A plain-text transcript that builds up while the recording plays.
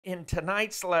In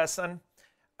tonight's lesson,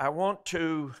 I want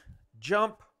to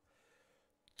jump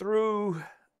through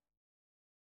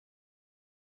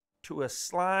to a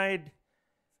slide,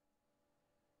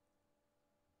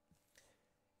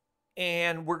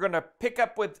 and we're going to pick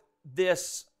up with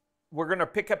this. We're going to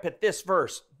pick up at this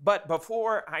verse. But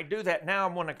before I do that, now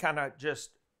I'm going to kind of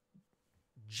just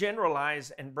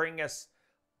generalize and bring us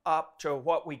up to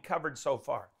what we covered so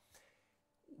far.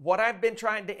 What I've been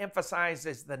trying to emphasize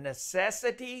is the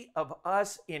necessity of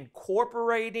us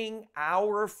incorporating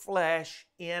our flesh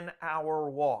in our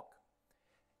walk.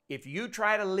 If you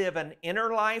try to live an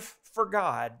inner life for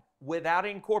God without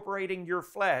incorporating your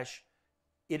flesh,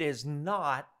 it is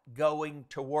not going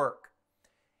to work.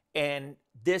 And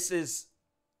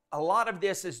a lot of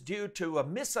this is due to a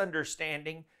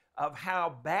misunderstanding of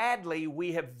how badly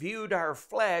we have viewed our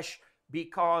flesh,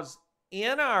 because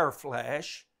in our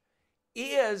flesh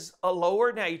is a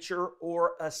lower nature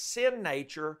or a sin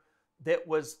nature that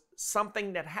was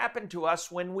something that happened to us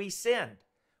when we sinned.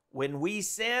 When we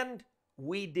sinned,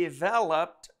 we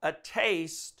developed a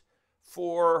taste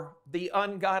for the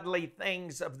ungodly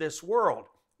things of this world.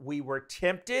 We were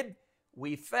tempted,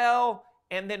 we fell,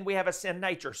 and then we have a sin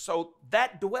nature. So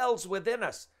that dwells within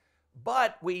us.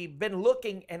 But we've been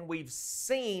looking and we've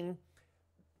seen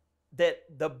that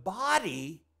the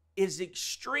body is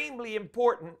extremely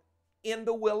important in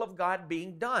the will of God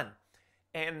being done.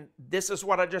 And this is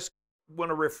what I just want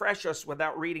to refresh us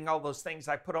without reading all those things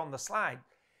I put on the slide.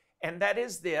 And that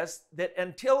is this, that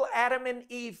until Adam and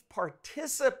Eve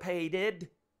participated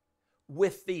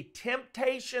with the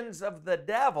temptations of the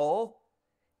devil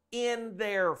in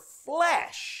their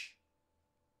flesh,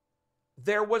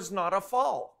 there was not a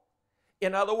fall.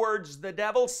 In other words, the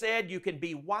devil said you can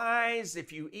be wise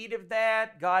if you eat of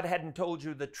that. God hadn't told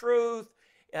you the truth.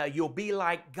 You'll be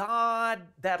like God.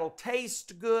 That'll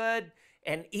taste good.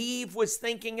 And Eve was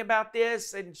thinking about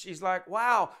this, and she's like,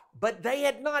 wow. But they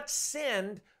had not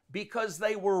sinned because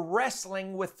they were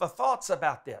wrestling with the thoughts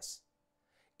about this.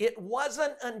 It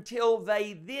wasn't until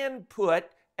they then put,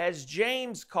 as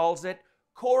James calls it,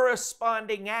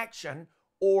 corresponding action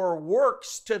or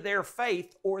works to their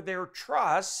faith or their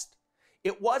trust.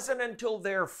 It wasn't until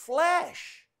their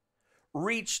flesh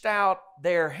reached out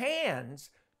their hands,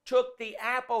 took the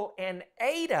apple and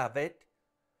ate of it,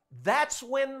 that's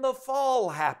when the fall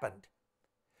happened.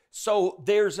 So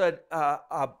there's a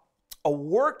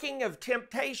working of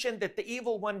temptation that the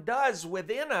evil one does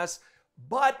within us,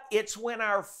 but it's when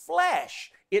our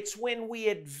flesh, it's when we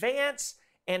advance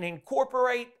and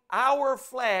incorporate our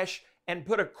flesh and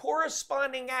put a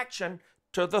corresponding action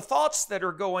to the thoughts that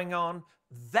are going on,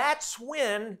 that's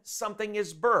when something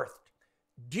is birthed.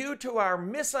 Due to our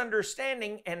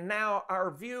misunderstanding and now our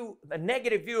view, the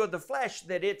negative view of the flesh,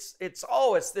 that it's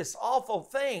this awful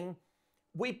thing,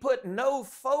 we put no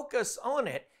focus on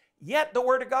it. Yet the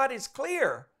Word of God is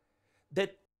clear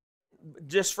that,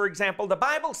 just for example, the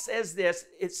Bible says this,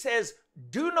 it says,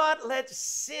 do not let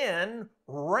sin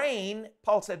reign,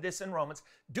 Paul said this in Romans,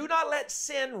 do not let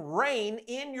sin reign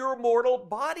in your mortal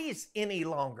bodies any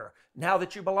longer, now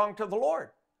that you belong to the Lord.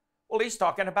 Well, he's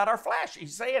talking about our flesh.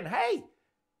 He's saying, hey,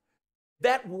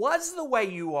 that was the way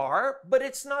you are, but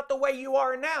it's not the way you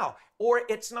are now, or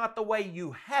it's not the way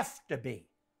you have to be.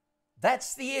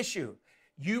 That's the issue.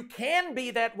 You can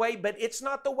be that way, but it's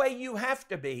not the way you have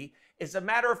to be. As a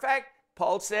matter of fact,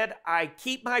 Paul said, I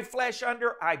keep my flesh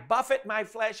under, I buffet my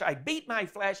flesh, I beat my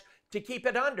flesh to keep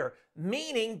it under.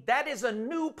 Meaning that is a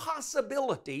new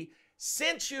possibility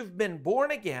since you've been born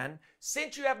again,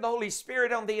 since you have the Holy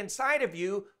Spirit on the inside of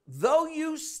you, though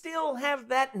you still have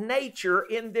that nature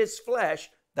in this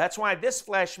flesh. That's why this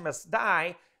flesh must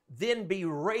die, then be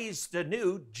raised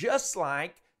anew, just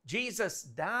like Jesus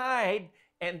died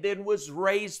and then was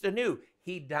raised anew.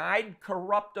 He died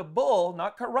corruptible,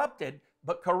 not corrupted,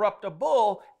 but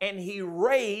corruptible, and he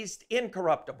raised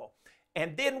incorruptible.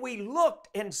 And then we looked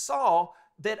and saw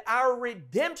that our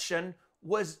redemption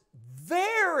was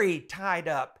very tied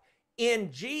up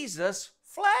in Jesus'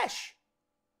 flesh.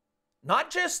 Not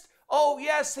just, oh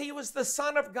yes, he was the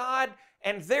Son of God,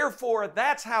 and therefore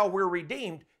that's how we're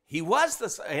redeemed. He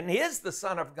was and is the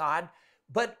Son of God,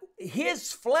 but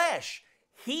his flesh,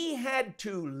 he had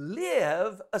to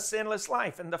live a sinless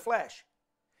life in the flesh.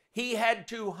 He had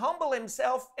to humble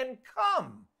himself and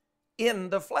come in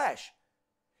the flesh.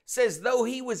 It says, though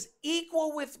he was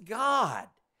equal with God,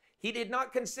 he did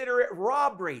not consider it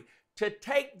robbery to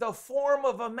take the form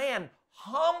of a man,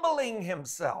 humbling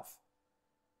himself.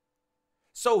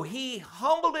 So he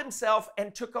humbled himself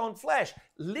and took on flesh,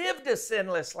 lived a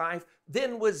sinless life,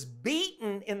 then was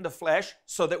beaten in the flesh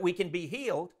so that we can be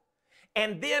healed,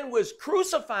 and then was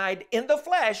crucified in the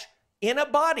flesh in a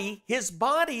body, his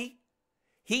body,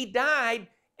 he died,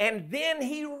 and then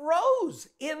he rose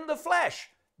in the flesh.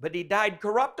 But he died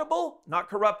corruptible, not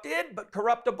corrupted, but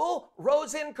corruptible,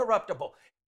 rose incorruptible.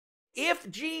 If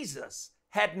Jesus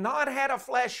had not had a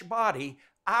flesh body,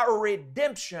 our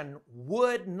redemption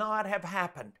would not have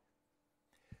happened.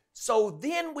 So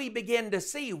then we begin to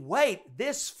see, wait,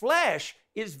 this flesh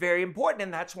is very important,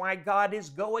 and that's why God is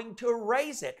going to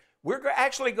raise it. We're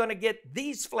actually going to get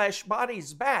these flesh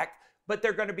bodies back, but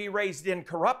they're going to be raised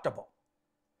incorruptible.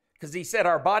 Because he said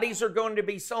our bodies are going to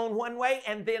be sown one way,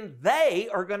 and then they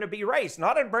are going to be raised.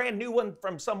 Not a brand new one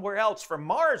from somewhere else, from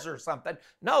Mars or something.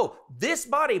 No, this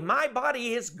body, my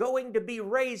body, is going to be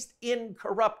raised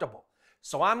incorruptible.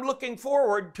 So I'm looking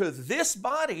forward to this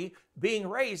body being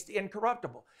raised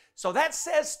incorruptible. So that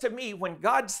says to me, when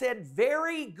God said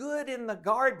very good in the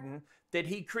garden that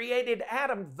he created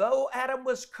Adam, though Adam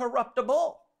was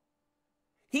corruptible,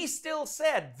 he still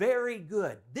said very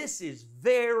good. This is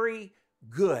very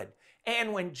good.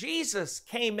 And when Jesus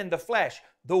came in the flesh,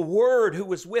 the Word who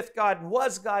was with God and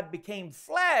was God became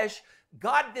flesh,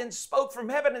 God then spoke from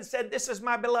heaven and said, this is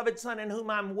my beloved Son in whom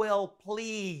I'm well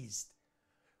pleased.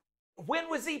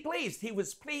 When was he pleased? He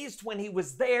was pleased when he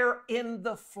was there in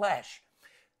the flesh.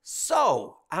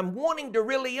 So I'm wanting to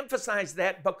really emphasize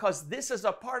that, because this is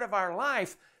a part of our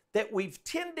life that we've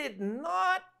tended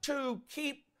not to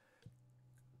keep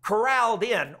corralled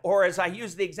in, or as I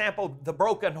use the example, the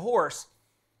broken horse.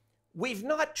 We've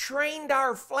not trained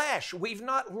our flesh. We've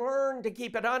not learned to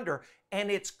keep it under,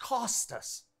 and it's cost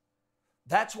us.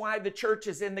 That's why the church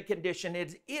is in the condition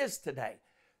it is today.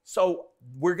 So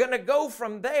we're going to go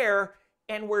from there,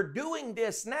 and we're doing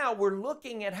this now. We're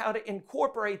looking at how to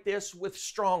incorporate this with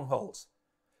strongholds.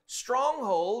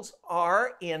 Strongholds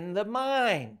are in the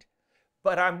mind.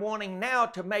 But I'm wanting now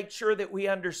to make sure that we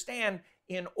understand,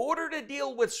 in order to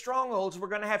deal with strongholds, we're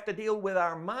going to have to deal with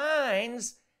our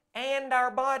minds and our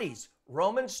bodies.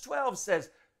 Romans 12 says,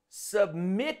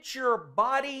 submit your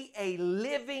body a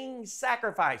living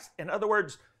sacrifice. In other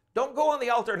words, don't go on the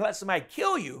altar and let somebody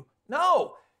kill you.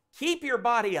 No, keep your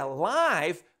body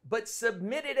alive, but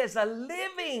submit it as a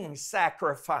living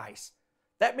sacrifice.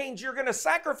 That means you're going to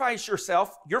sacrifice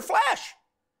yourself, your flesh,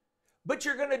 but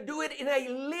you're going to do it in a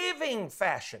living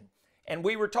fashion. And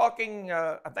we were talking,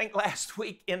 I think last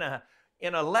week in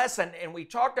a lesson, and we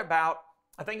talked about,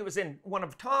 I think it was in one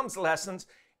of Tom's lessons,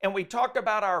 and we talked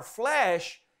about our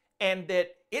flesh, and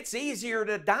that it's easier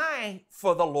to die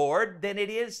for the Lord than it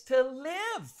is to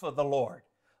live for the Lord.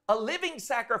 A living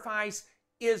sacrifice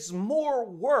is more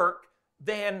work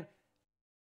than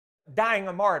dying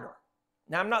a martyr.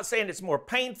 Now, I'm not saying it's more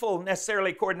painful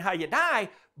necessarily according to how you die,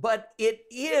 but it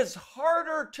is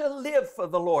harder to live for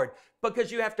the Lord,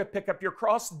 because you have to pick up your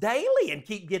cross daily and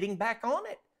keep getting back on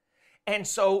it. And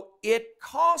so it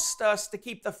costs us to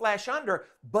keep the flesh under,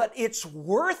 but it's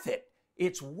worth it.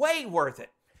 It's way worth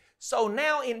it. So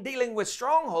now in dealing with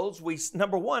strongholds,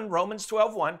 number one, Romans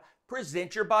 12:1,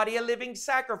 present your body a living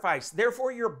sacrifice.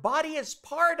 Therefore, your body is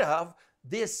part of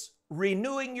this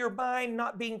renewing your mind,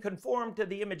 not being conformed to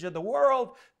the image of the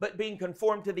world, but being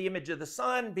conformed to the image of the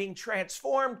Son, being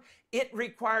transformed. It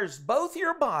requires both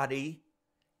your body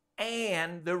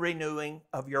and the renewing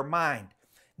of your mind.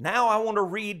 Now I want to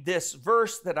read this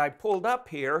verse that I pulled up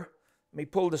here. Let me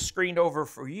pull the screen over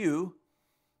for you.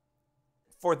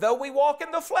 For though we walk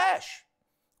in the flesh,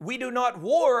 we do not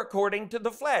war according to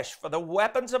the flesh. For the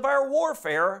weapons of our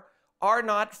warfare are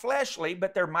not fleshly,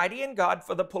 but they're mighty in God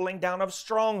for the pulling down of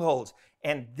strongholds.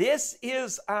 And this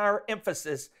is our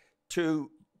emphasis,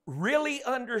 to really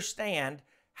understand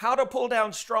how to pull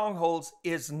down strongholds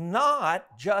is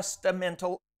not just a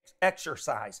mental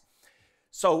exercise.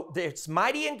 So it's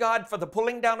mighty in God for the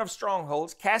pulling down of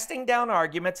strongholds, casting down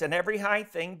arguments and every high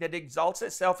thing that exalts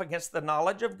itself against the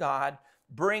knowledge of God,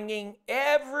 bringing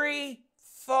every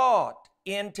thought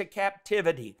into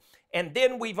captivity. And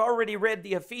then we've already read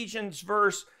the Ephesians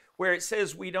verse where it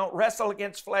says we don't wrestle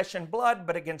against flesh and blood,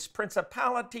 but against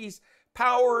principalities,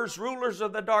 powers, rulers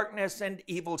of the darkness, and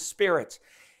evil spirits.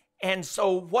 And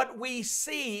so what we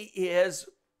see is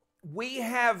we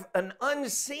have an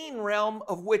unseen realm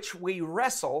of which we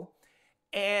wrestle,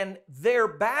 and their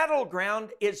battleground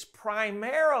is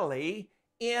primarily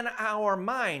in our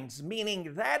minds,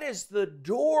 meaning that is the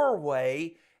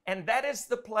doorway, and that is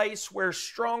the place where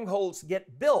strongholds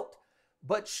get built.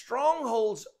 But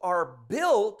strongholds are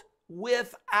built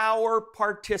with our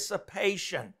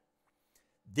participation.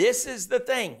 This is the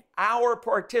thing, our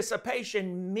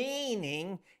participation,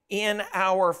 meaning in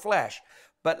our flesh.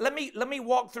 But let me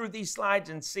walk through these slides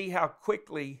and see how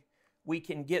quickly we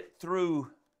can get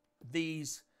through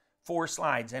these 4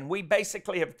 slides. And we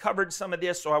basically have covered some of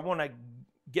this, so I want to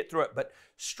get through it. But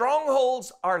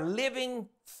strongholds are living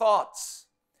thoughts.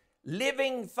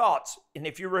 Living thoughts. And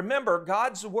if you remember,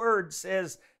 God's word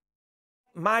says,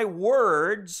 my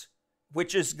words,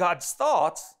 which is God's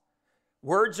thoughts,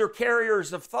 words are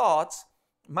carriers of thoughts.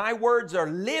 My words are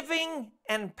living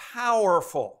and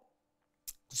powerful.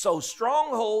 So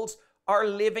strongholds are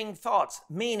living thoughts,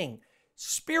 meaning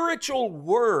spiritual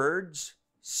words.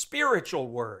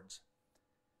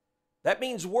 That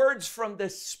means words from the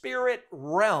spirit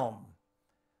realm.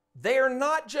 They're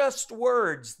not just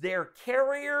words, they're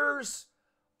carriers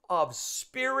of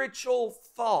spiritual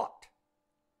thought.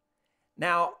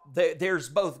 Now, there's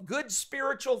both good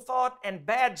spiritual thought and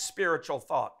bad spiritual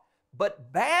thought.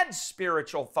 But bad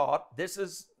spiritual thought, this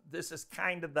is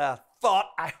kind of the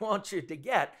thought I want you to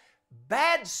get.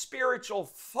 Bad spiritual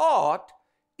thought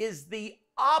is the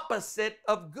opposite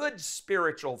of good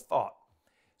spiritual thought.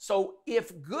 So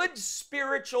if good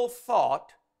spiritual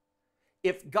thought,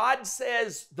 if God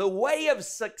says the way of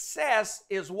success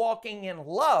is walking in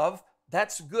love,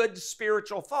 that's good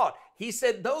spiritual thought. He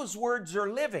said those words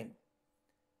are living.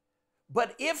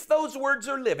 But if those words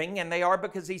are living, and they are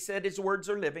because he said his words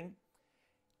are living,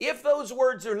 if those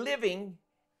words are living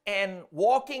and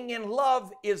walking in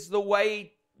love is the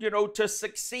way, to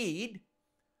succeed,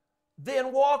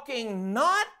 then walking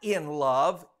not in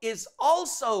love is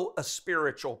also a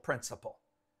spiritual principle.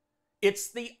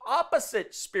 It's the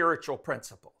opposite spiritual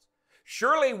principles.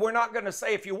 Surely we're not going to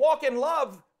say if you walk in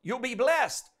love, you'll be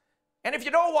blessed. And if you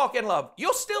don't walk in love,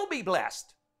 you'll still be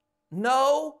blessed.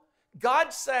 No,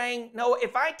 God's saying, no,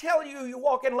 if I tell you you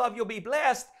walk in love, you'll be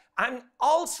blessed, I'm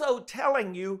also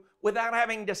telling you, without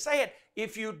having to say it,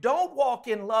 if you don't walk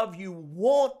in love, you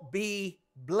won't be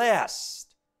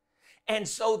blessed. And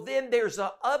so then there's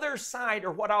a other side,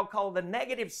 or what I'll call the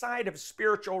negative side of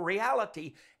spiritual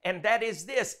reality, and that is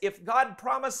this: if God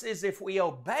promises if we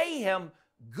obey him,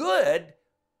 good,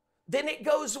 then it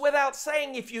goes without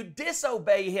saying if you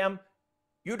disobey him,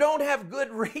 you don't have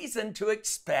good reason to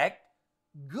expect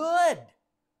good.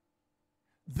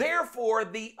 Therefore,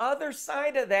 the other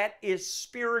side of that is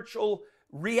spiritual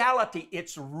reality.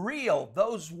 It's real.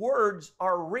 Those words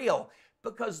are real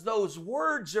because those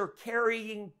words are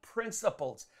carrying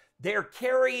principles. They're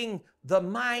carrying the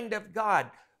mind of God,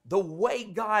 the way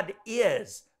God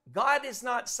is. God is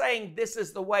not saying this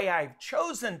is the way I've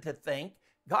chosen to think.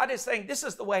 God is saying this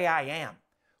is the way I am.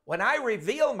 When I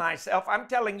reveal myself, I'm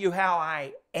telling you how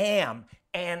I am,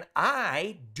 and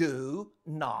I do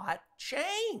not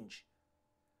change.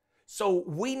 So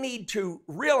we need to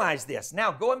realize this.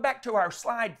 Now, going back to our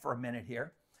slide for a minute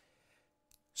here,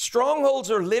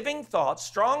 strongholds are living thoughts.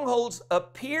 Strongholds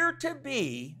appear to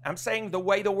be, I'm saying the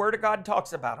way the Word of God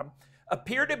talks about them,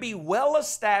 appear to be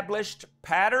well-established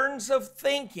patterns of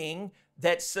thinking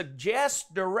that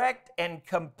suggest, direct, and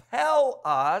compel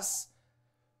us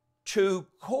to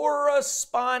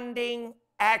corresponding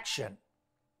action.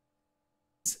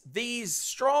 These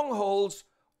strongholds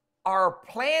are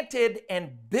planted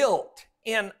and built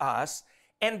in us,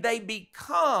 and they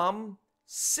become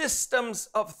systems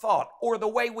of thought, or the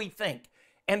way we think,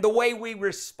 and the way we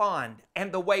respond,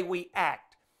 and the way we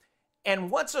act. And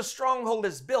once a stronghold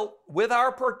is built with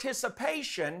our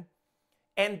participation,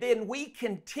 and then we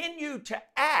continue to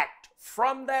act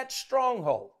from that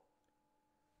stronghold.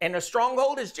 And a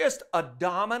stronghold is just a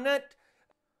dominant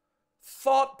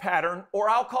thought pattern, or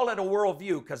I'll call it a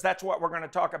worldview, because that's what we're going to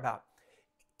talk about.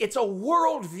 It's a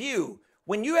worldview.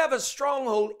 When you have a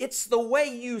stronghold, it's the way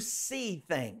you see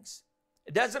things.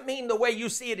 It doesn't mean the way you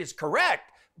see it is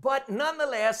correct, but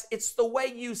nonetheless, it's the way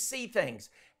you see things.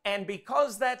 And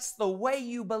because that's the way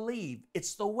you believe,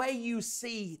 it's the way you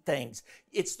see things,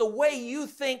 it's the way you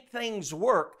think things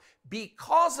work,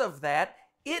 because of that,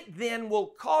 it then will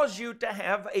cause you to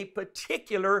have a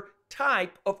particular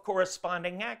type of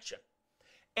corresponding action.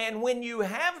 And when you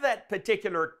have that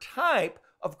particular type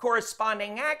of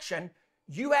corresponding action,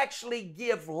 you actually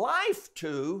give life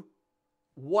to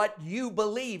what you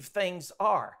believe things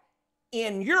are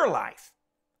in your life.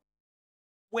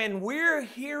 When we're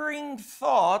hearing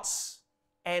thoughts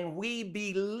and we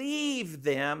believe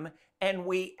them and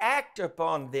we act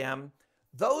upon them,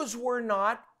 those were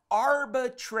not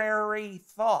arbitrary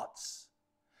thoughts.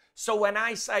 So when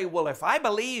I say, well, if I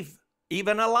believe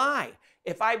even a lie,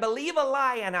 if I believe a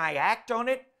lie and I act on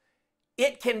it,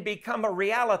 it can become a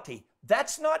reality.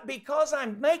 That's not because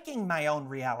I'm making my own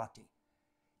reality.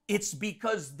 It's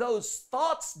because those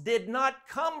thoughts did not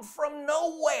come from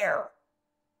nowhere.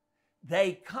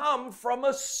 They come from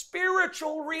a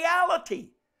spiritual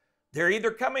reality. They're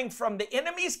either coming from the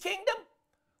enemy's kingdom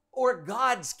or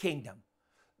God's kingdom.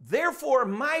 Therefore,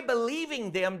 my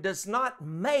believing them does not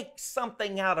make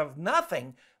something out of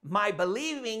nothing. My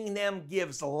believing them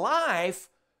gives life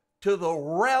to the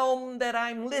realm that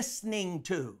I'm listening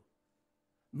to.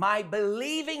 My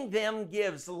believing them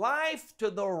gives life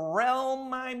to the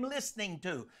realm I'm listening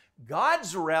to.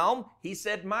 God's realm, he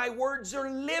said, my words are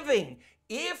living.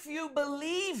 If you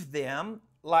believe them,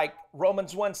 like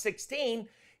Romans 1:16,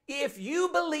 if you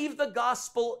believe the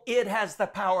gospel, it has the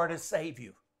power to save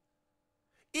you.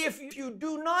 If you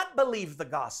do not believe the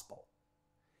gospel,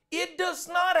 it does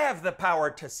not have the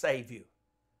power to save you.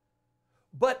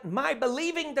 But my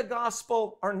believing the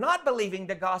gospel or not believing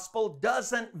the gospel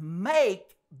doesn't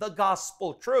make the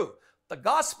gospel true. The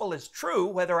gospel is true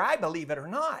whether I believe it or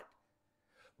not.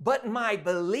 But my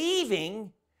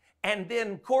believing and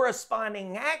then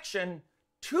corresponding action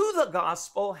to the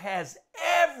gospel has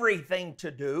everything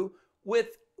to do with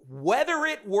whether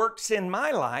it works in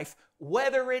my life,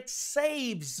 whether it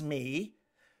saves me.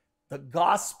 The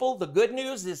gospel, the good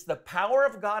news, is the power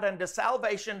of God unto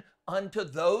salvation unto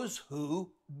those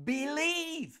who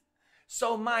believe.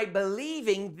 So my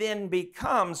believing then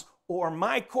becomes, or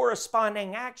my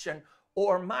corresponding action,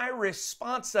 or my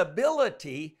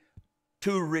responsibility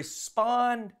to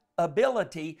respond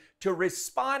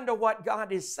to what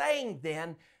God is saying.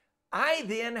 Then I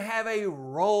then have a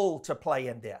role to play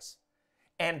in this.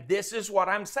 And this is what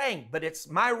I'm saying. But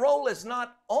my role is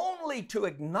not only to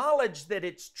acknowledge that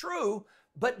it's true,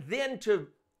 but then to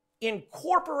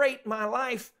incorporate my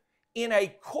life in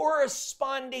a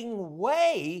corresponding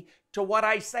way to what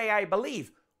I say I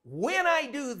believe. When I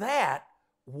do that,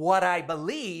 what I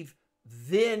believe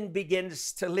then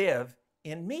begins to live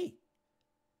in me.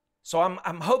 So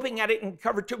I'm hoping I didn't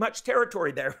cover too much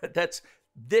territory there, but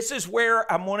this is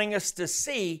where I'm wanting us to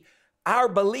see our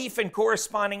belief and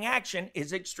corresponding action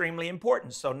is extremely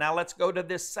important. So now let's go to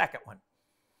this second one.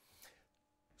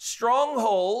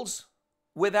 Strongholds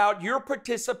without your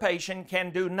participation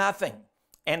can do nothing.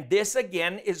 And this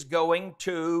again is going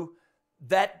to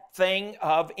that thing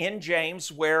of in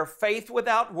James where faith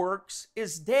without works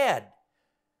is dead.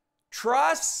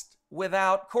 Trust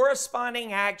without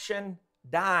corresponding action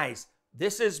dies.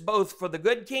 This is both for the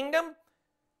good kingdom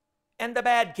and the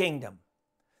bad kingdom.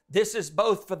 This is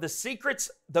both for the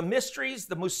secrets, the mysteries,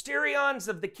 the mysterions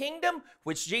of the kingdom,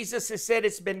 which Jesus has said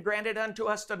it's been granted unto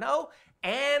us to know,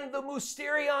 and the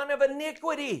mysterion of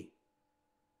iniquity,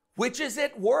 which is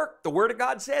at work. The Word of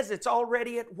God says it's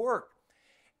already at work.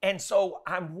 And so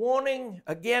I'm wanting,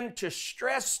 again, to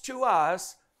stress to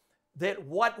us that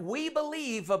what we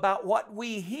believe about what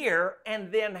we hear and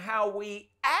then how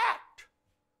we act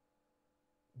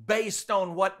based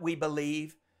on what we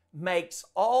believe makes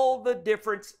all the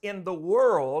difference in the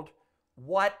world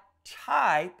what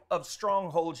type of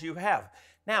strongholds you have.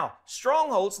 Now,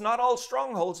 strongholds, not all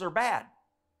strongholds are bad.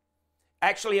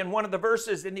 Actually, in one of the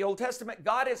verses in the Old Testament,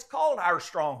 God is called our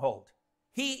stronghold.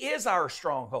 He is our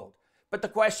stronghold. But the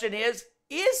question is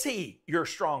He your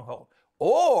stronghold?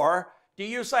 Or do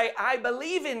you say, I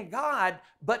believe in God,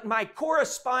 but my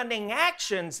corresponding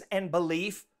actions and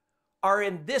belief are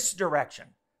in this direction?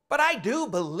 But I do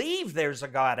believe there's a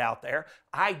God out there.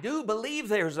 I do believe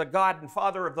there's a God and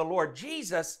Father of the Lord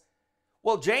Jesus.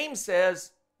 Well, James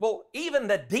says, well, even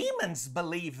the demons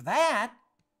believe that.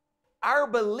 Our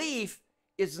belief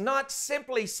is not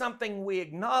simply something we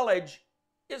acknowledge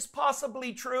is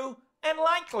possibly true and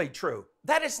likely true.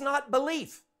 That is not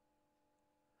belief.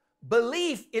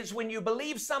 Belief is when you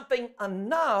believe something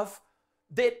enough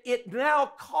that it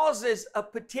now causes a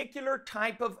particular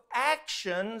type of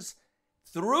actions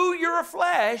through your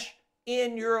flesh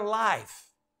in your life.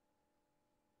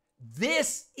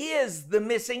 This is the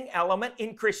missing element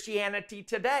in Christianity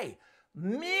today.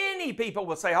 Many people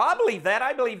will say, oh, I believe that,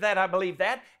 I believe that, I believe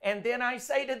that. And then I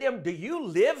say to them, do you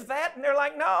live that? And they're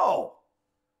like, no.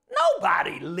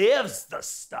 Nobody lives the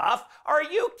stuff. Are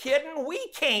you kidding? We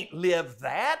can't live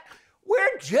that.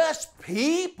 We're just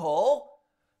people.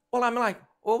 Well, I'm like,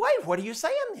 well, wait, what are you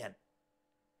saying then?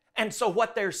 And so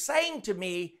what they're saying to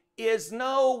me is,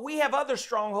 no, we have other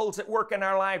strongholds that work in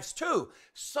our lives too.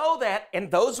 So that, and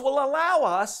those will allow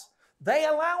us, they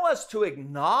allow us to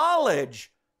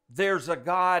acknowledge there's a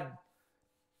God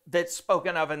that's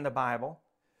spoken of in the Bible.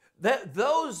 That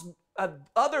those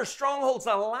other strongholds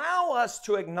allow us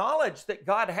to acknowledge that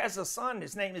God has a son.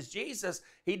 His name is Jesus.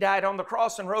 He died on the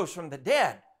cross and rose from the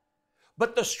dead.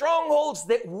 But the strongholds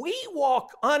that we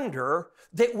walk under,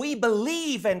 that we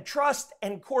believe and trust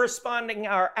and corresponding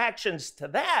our actions to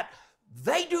that,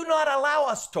 they do not allow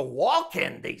us to walk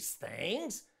in these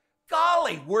things.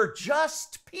 Golly, we're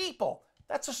just people.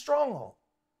 That's a stronghold.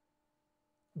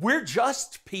 We're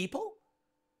just people.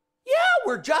 Yeah,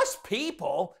 we're just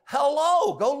people.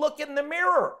 Hello, go look in the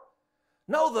mirror.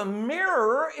 No, the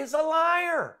mirror is a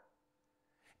liar.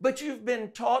 But you've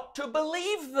been taught to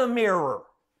believe the mirror.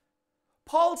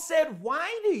 Paul said,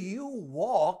 why do you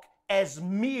walk as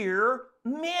mere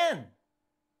men?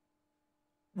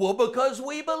 Well, because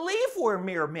we believe we're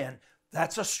mere men.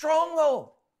 That's a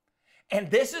stronghold. And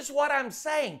this is what I'm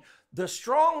saying. The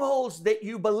strongholds that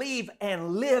you believe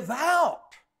and live out,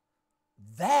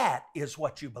 that is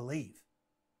what you believe.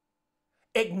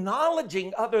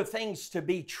 Acknowledging other things to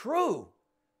be true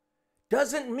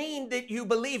doesn't mean that you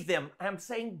believe them. I'm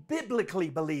saying biblically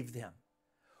believe them.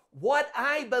 What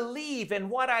I believe and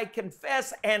what I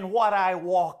confess and what I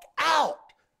walk out,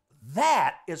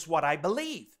 that is what I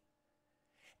believe.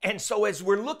 And so as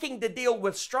we're looking to deal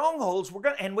with strongholds,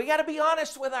 and we got to be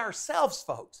honest with ourselves,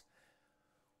 folks.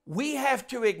 We have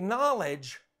to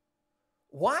acknowledge,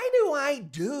 why do I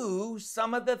do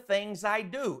some of the things I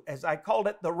do? As I called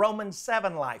it, the Romans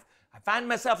 7 life. I find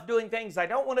myself doing things I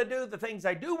don't want to do. The things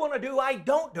I do want to do, I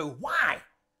don't do. Why?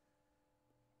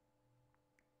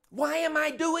 Why am I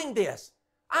doing this?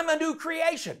 I'm a new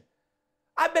creation.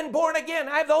 I've been born again.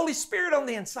 I have the Holy Spirit on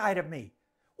the inside of me.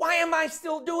 Why am I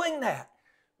still doing that?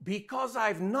 Because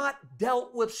I've not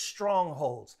dealt with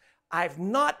strongholds. I've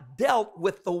not dealt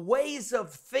with the ways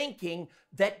of thinking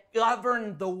that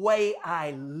govern the way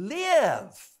I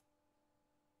live.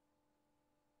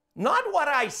 Not what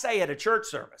I say at a church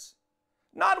service.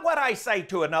 Not what I say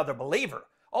to another believer.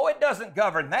 Oh, it doesn't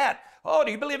govern that. Oh,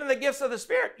 do you believe in the gifts of the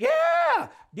Spirit? Yeah.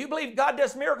 Do you believe God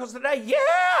does miracles today?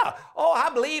 Yeah. Oh, I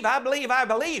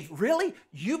believe. Really?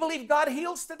 You believe God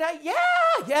heals today? Yeah.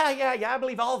 I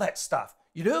believe all that stuff.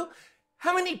 You do?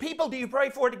 How many people do you pray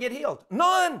for to get healed?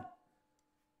 None.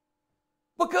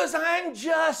 Because I'm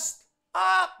just,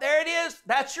 there it is.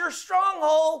 That's your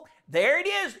stronghold. There it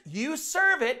is. You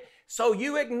serve it. So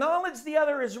you acknowledge the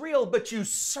other is real, but you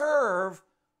serve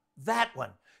that one.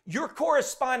 Your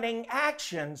corresponding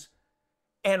actions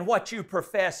and what you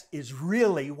profess is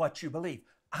really what you believe.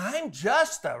 I'm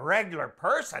just a regular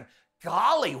person.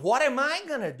 Golly, what am I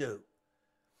going to do?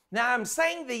 Now, I'm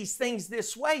saying these things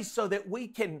this way so that we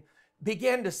can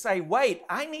begin to say, wait,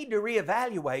 I need to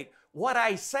reevaluate what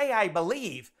I say I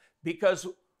believe, because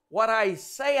what I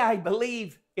say I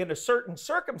believe in a certain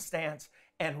circumstance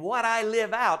and what I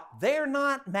live out, they're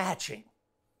not matching.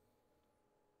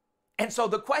 And so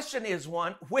the question is,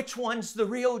 which one's the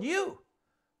real you?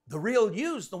 The real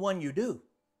you's the one you do.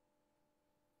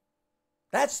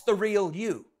 That's the real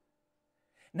you.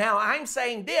 Now, I'm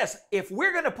saying this, if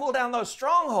we're going to pull down those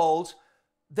strongholds,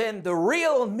 then the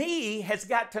real me has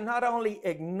got to not only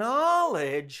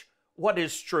acknowledge what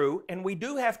is true, and we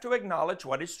do have to acknowledge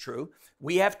what is true.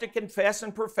 We have to confess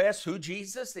and profess who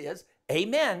Jesus is.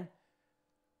 Amen.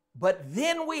 But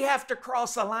then we have to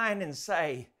cross a line and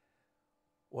say,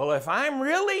 well, if I'm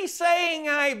really saying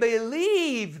I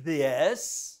believe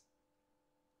this,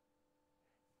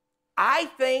 I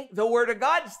think the Word of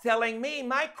God's telling me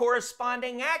my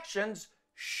corresponding actions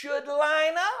should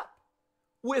line up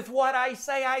with what I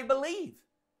say I believe.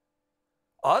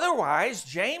 Otherwise,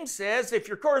 James says, if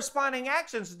your corresponding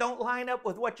actions don't line up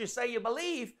with what you say you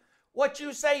believe, what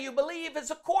you say you believe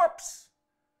is a corpse.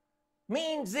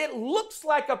 Means it looks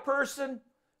like a person,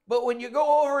 but when you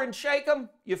go over and shake them,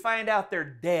 you find out they're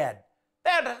dead.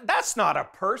 That's not a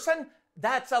person,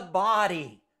 that's a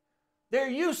body. There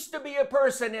used to be a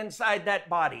person inside that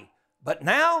body, but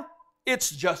now it's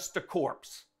just a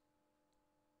corpse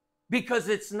because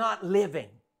it's not living.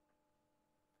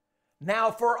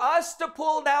 Now, for us to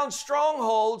pull down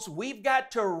strongholds, we've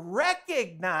got to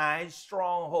recognize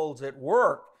strongholds at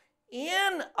work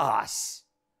in us.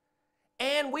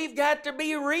 And we've got to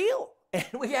be real. And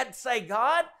we got to say,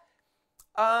 God,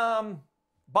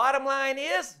 bottom line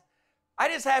is, I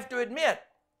just have to admit,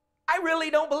 I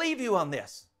really don't believe you on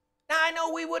this. Now, I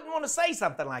know we wouldn't want to say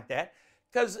something like that,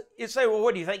 because you say, well,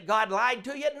 what do you think, God lied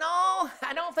to you? No,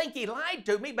 I don't think he lied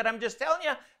to me, but I'm just telling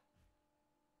you,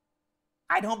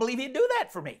 I don't believe he'd do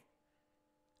that for me.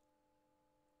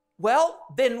 Well,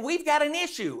 then we've got an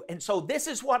issue. And so this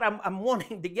is what I'm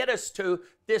wanting to get us to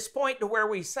this point to where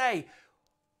we say,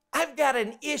 I've got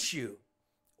an issue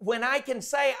when I can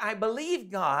say I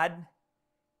believe God,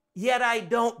 yet I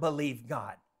don't believe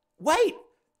God. Wait,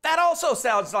 that also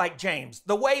sounds like James,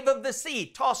 the wave of the sea,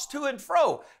 tossed to and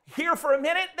fro, here for a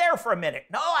minute, there for a minute.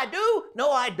 No, I do.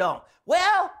 No, I don't.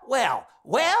 Well.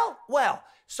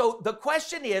 So the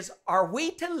question is, are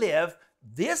we to live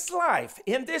this life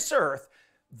in this earth,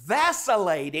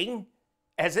 vacillating,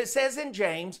 as it says in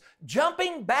James,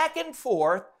 jumping back and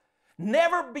forth,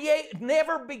 never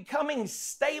becoming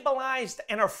stabilized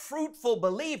and a fruitful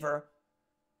believer?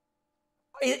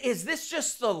 Is this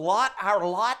just our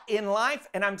lot in life?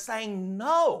 And I'm saying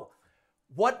no.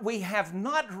 What we have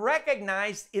not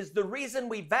recognized is the reason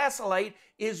we vacillate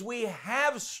is we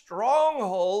have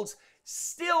strongholds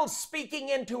still speaking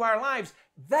into our lives.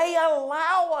 They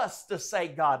allow us to say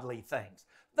godly things.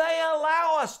 They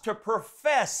allow us to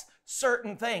profess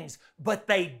certain things, but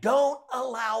they don't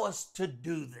allow us to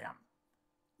do them.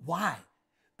 Why?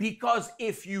 Because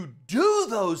if you do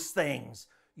those things,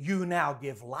 you now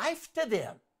give life to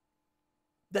them.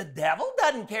 The devil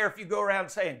doesn't care if you go around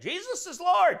saying, Jesus is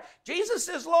Lord, Jesus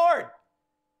is Lord.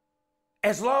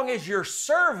 As long as you're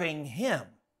serving him.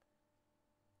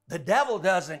 The devil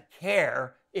doesn't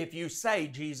care if you say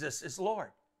Jesus is Lord.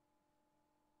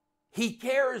 He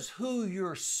cares who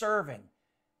you're serving.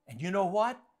 And you know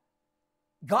what?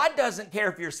 God doesn't care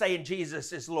if you're saying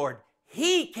Jesus is Lord.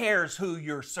 He cares who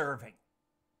you're serving.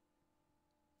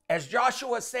 As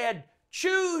Joshua said,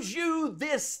 choose you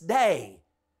this day.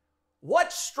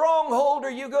 What stronghold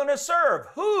are you going to serve?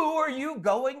 Who are you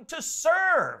going to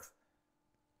serve?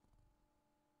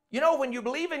 You know, when you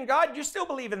believe in God, you still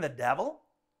believe in the devil.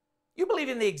 You believe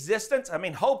in the existence. I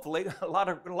mean, hopefully, a lot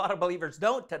of believers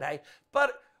don't today,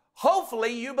 but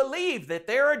hopefully you believe that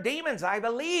there are demons. I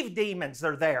believe demons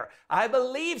are there. I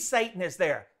believe Satan is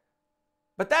there.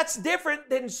 But that's different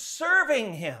than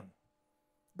serving him.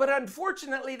 But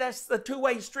unfortunately, that's the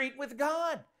two-way street with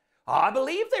God. I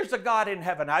believe there's a God in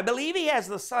heaven. I believe he has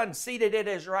the Son seated at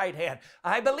his right hand.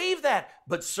 I believe that.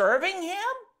 But serving him?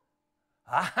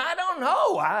 I don't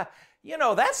know. You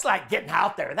know, that's like getting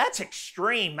out there. That's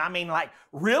extreme. I mean, like,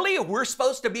 really? We're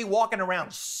supposed to be walking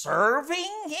around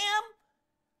serving him?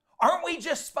 Aren't we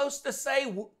just supposed to say,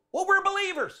 well, we're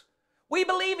believers. We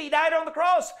believe he died on the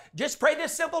cross. Just pray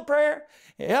this simple prayer.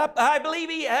 Yep, I believe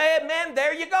he, amen.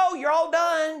 There you go. You're all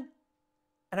done.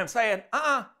 And I'm saying,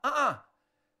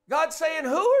 God's saying,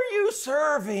 who are you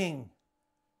serving?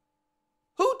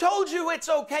 Who told you it's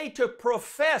okay to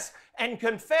profess and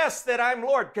confess that I'm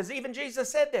Lord? Because even Jesus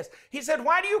said this. He said,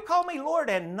 why do you call me Lord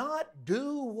and not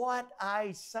do what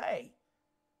I say?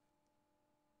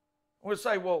 We'll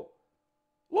say, well,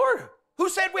 Lord, who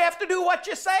said we have to do what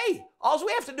you say? All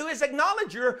we have to do is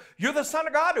acknowledge you're the Son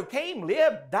of God who came,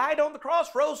 lived, died on the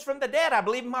cross, rose from the dead. I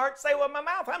believe in my heart, say with my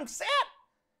mouth, I'm set.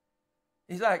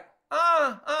 He's like,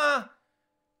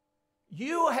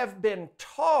 you have been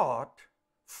taught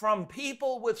from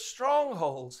people with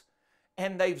strongholds,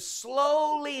 and they've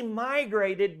slowly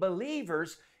migrated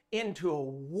believers into a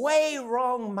way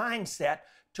wrong mindset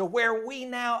to where we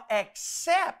now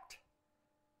accept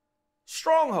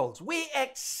strongholds. We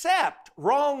accept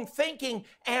wrong thinking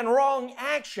and wrong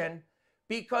action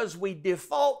because we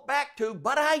default back to,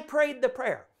 but I prayed the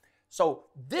prayer. So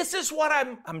this is what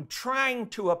I'm trying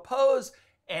to oppose,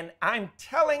 and I'm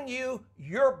telling you,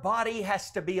 your body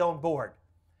has to be on board.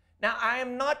 Now, I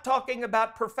am not talking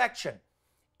about perfection.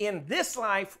 In this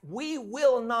life, we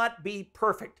will not be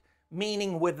perfect,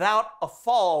 meaning without a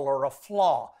fall or a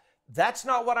flaw. That's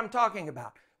not what I'm talking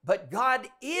about. But God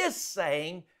is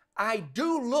saying, I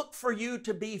do look for you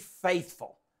to be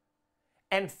faithful.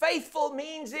 And faithful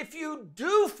means if you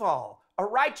do fall, a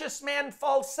righteous man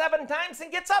falls 7 times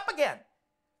and gets up again.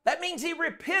 That means he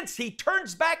repents. He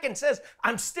turns back and says,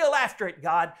 I'm still after it,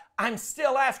 God. I'm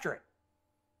still after it.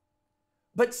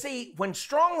 But see, when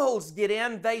strongholds get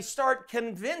in, they start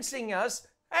convincing us,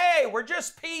 hey, we're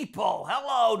just people.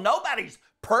 Hello, nobody's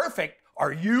perfect.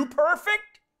 Are you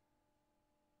perfect?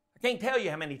 I can't tell you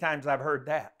how many times I've heard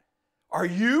that. Are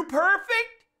you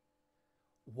perfect?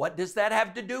 What does that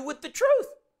have to do with the truth?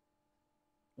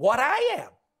 What I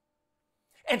am.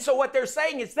 And so what they're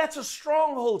saying is that's a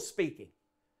stronghold speaking.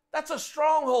 That's a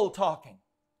stronghold talking.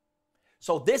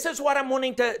 So this is what I'm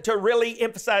wanting to really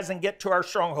emphasize and get to our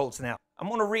strongholds now. I'm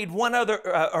going to read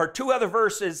two other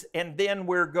verses, and then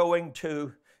we're going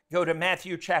to go to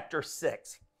Matthew chapter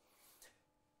 6.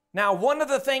 Now, one of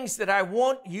the things that I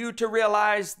want you to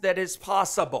realize that is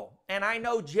possible, and I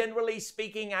know generally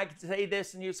speaking, I could say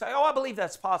this and you say, oh, I believe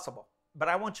that's possible. But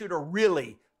I want you to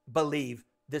really believe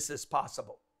this is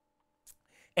possible.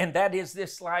 And that is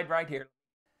this slide right here.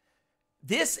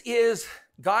 This is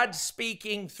God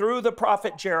speaking through the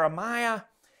prophet Jeremiah.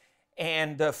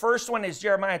 And the first one is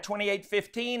Jeremiah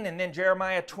 28:15 and then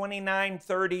Jeremiah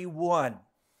 29:31.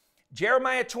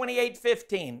 Jeremiah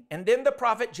 28:15, and then the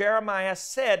prophet Jeremiah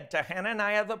said to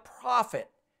Hananiah the prophet,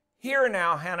 hear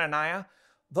now, Hananiah,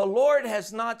 the Lord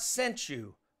has not sent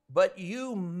you, but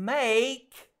you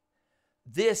make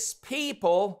this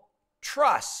people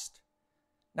trust.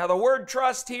 Now the word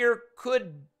trust here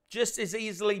could just as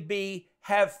easily be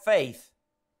have faith.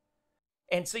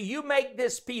 And so you make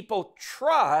this people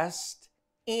trust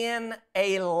in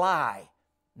a lie.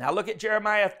 Now look at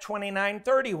Jeremiah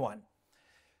 29:31.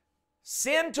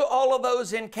 Send to all of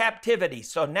those in captivity.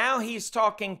 So now he's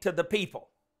talking to the people.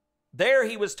 There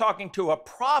he was talking to a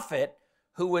prophet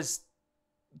who was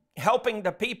helping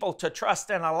the people to trust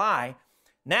in a lie.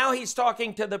 Now he's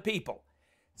talking to the people.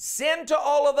 Send to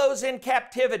all of those in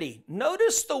captivity.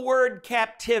 Notice the word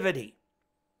captivity,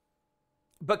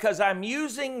 because I'm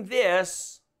using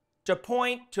this to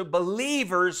point to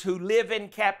believers who live in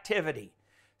captivity.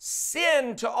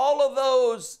 Send to all of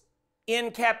those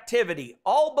in captivity,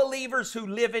 all believers who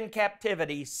live in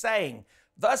captivity, saying,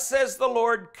 Thus says the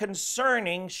Lord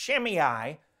concerning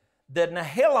Shimei, the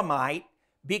Nehelamite,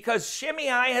 because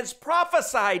Shimei has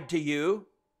prophesied to you,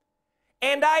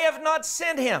 and I have not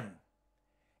sent him.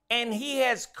 And he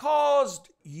has caused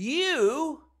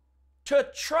you to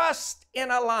trust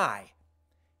in a lie.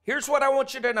 Here's what I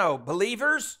want you to know,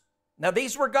 believers. Now,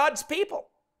 these were God's people,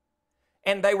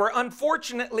 and they were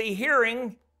unfortunately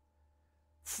hearing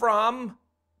from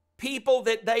people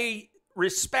that they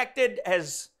respected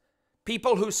as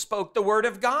people who spoke the word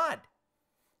of God.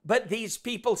 But these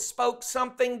people spoke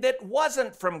something that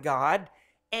wasn't from God,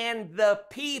 and the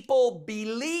people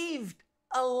believed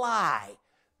a lie.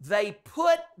 They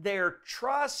put their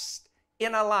trust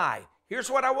in a lie. Here's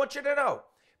what I want you to know,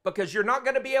 because you're not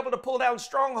going to be able to pull down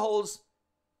strongholds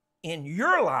in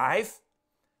your life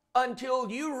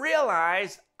until you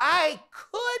realize, I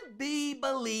could be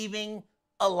believing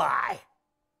a lie.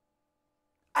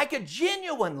 I could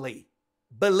genuinely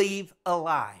believe a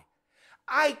lie.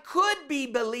 I could be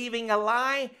believing a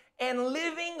lie and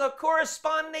living a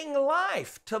corresponding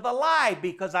life to the lie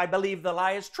because I believe the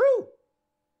lie is true.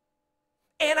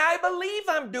 And I believe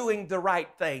I'm doing the right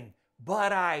thing,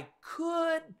 but I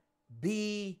could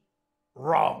be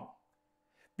wrong.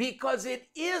 Because it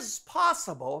is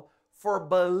possible for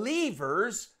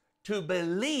believers to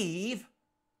believe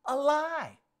a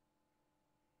lie.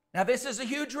 Now, this is a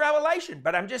huge revelation,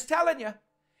 but I'm just telling you,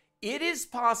 it is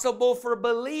possible for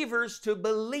believers to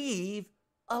believe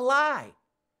a lie.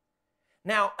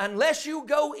 Now, unless you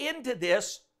go into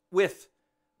this with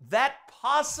that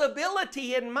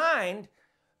possibility in mind,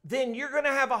 then you're going to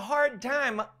have a hard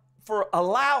time for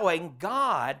allowing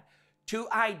God to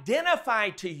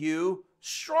identify to you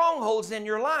strongholds in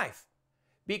your life.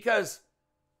 Because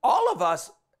all of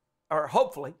us, or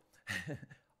hopefully,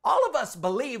 all of us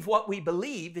believe what we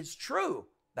believe is true.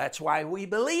 That's why we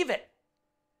believe it.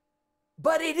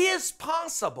 But it is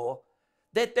possible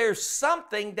that there's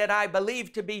something that I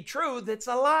believe to be true that's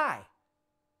a lie.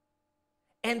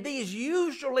 And these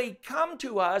usually come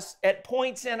to us at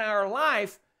points in our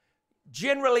life,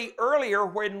 generally earlier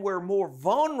when we're more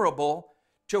vulnerable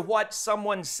to what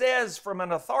someone says from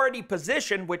an authority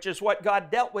position, which is what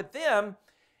God dealt with them,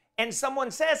 and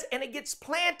someone says, and it gets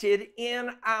planted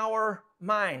in our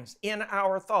minds, in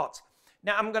our thoughts.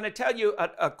 Now, I'm going to tell you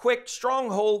a quick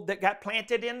stronghold that got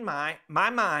planted in my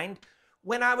mind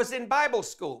when I was in Bible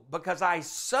school, because I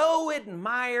so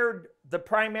admired the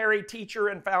primary teacher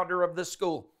and founder of the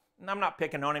school. And I'm not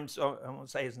picking on him, so I won't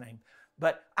say his name.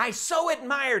 But I so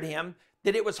admired him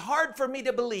that it was hard for me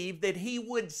to believe that he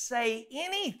would say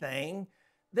anything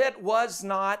that was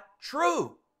not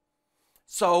true.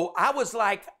 So I was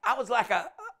like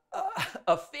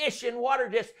a fish in water,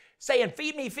 just saying,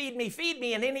 feed me, feed me, feed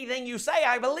me, and anything you say,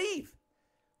 I believe,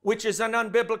 which is an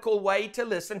unbiblical way to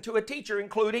listen to a teacher,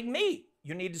 including me.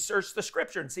 You need to search the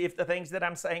scripture and see if the things that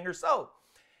I'm saying are so.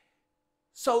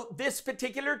 So this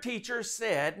particular teacher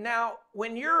said, now,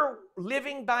 when you're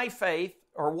living by faith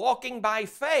or walking by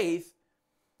faith,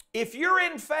 if you're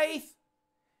in faith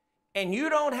and you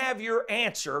don't have your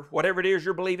answer, whatever it is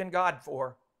you're believing God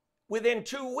for, within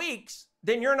 2 weeks,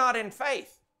 then you're not in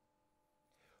faith.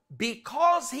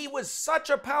 Because he was such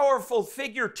a powerful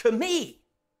figure to me,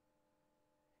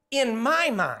 in my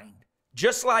mind,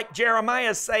 just like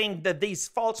Jeremiah is saying that these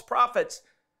false prophets,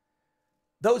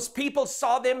 those people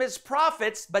saw them as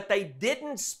prophets, but they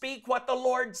didn't speak what the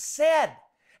Lord said.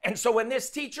 And so when this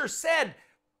teacher said,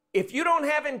 if you don't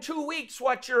have in 2 weeks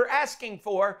what you're asking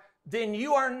for, then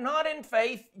you are not in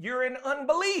faith, you're in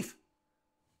unbelief.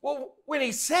 Well, when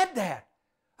he said that,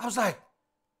 I was like,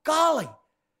 golly,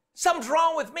 something's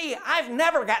wrong with me. I've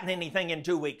never gotten anything in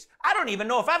 2 weeks. I don't even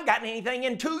know if I've gotten anything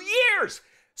in 2 years.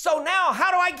 So now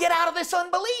how do I get out of this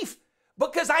unbelief?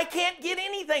 Because I can't get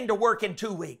anything to work in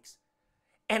 2 weeks.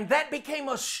 And that became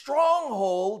a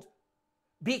stronghold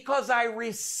because I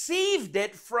received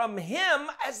it from him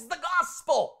as the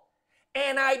gospel.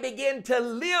 And I began to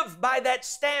live by that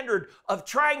standard of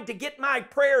trying to get my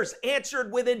prayers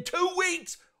answered within 2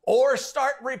 weeks or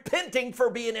start repenting for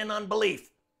being in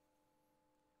unbelief.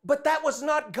 But that was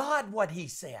not God what he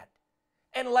said.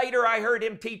 And later I heard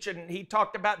him teach, and he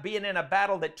talked about being in a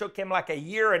battle that took him like a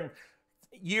year and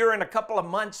a couple of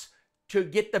months to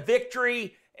get the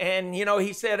victory. And, you know,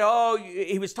 he said, oh,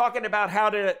 he was talking about how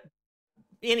to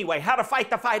fight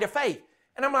the fight of faith.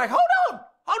 And I'm like, hold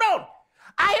on.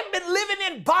 I have been living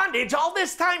in bondage all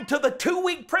this time to the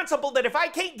 2-week principle that if I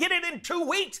can't get it in 2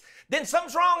 weeks, then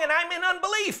something's wrong and I'm in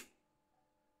unbelief.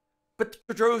 But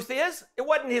the truth is, it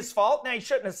wasn't his fault. Now, he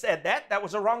shouldn't have said that. That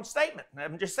was a wrong statement.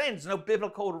 I'm just saying there's no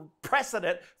biblical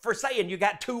precedent for saying you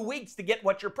got 2 weeks to get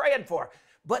what you're praying for.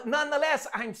 But nonetheless,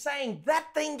 I'm saying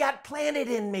that thing got planted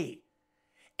in me.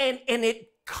 And it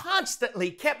constantly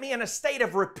kept me in a state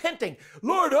of repenting.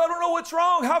 Lord, I don't know what's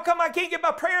wrong. How come I can't get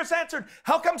my prayers answered?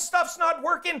 How come stuff's not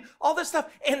working? All this stuff.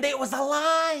 And it was a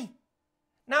lie.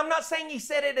 Now, I'm not saying he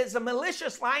said it as a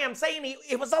malicious lie. I'm saying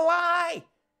it was a lie.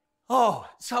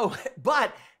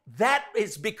 But that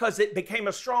is because it became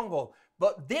a stronghold.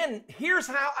 But then here's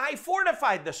how I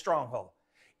fortified the stronghold.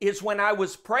 Is when I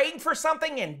was praying for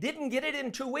something and didn't get it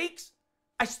in 2 weeks,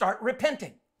 I start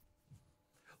repenting.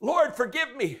 Lord,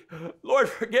 forgive me. Lord,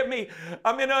 forgive me.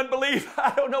 I'm in unbelief.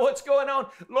 I don't know what's going on.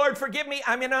 Lord, forgive me.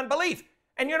 I'm in unbelief.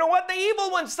 And you know what the evil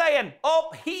one's saying?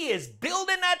 Oh, he is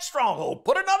building that stronghold.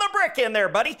 Put another brick in there,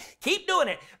 buddy. Keep doing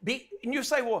it. And you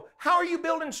say, well, how are you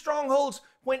building strongholds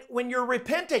when you're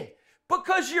repenting?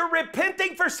 Because you're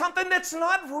repenting for something that's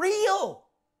not real.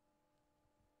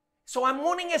 So I'm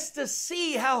wanting us to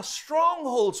see how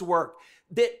strongholds work.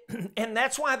 And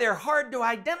that's why they're hard to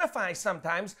identify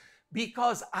sometimes,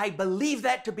 because I believe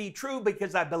that to be true,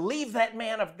 because I believe that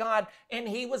man of God, and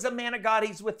he was a man of God.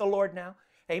 He's with the Lord now.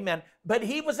 Amen. But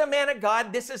he was a man of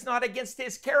God. This is not against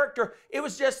his character.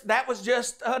 That was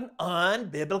just an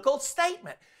unbiblical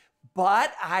statement.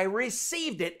 But I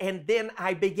received it, and then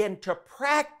I began to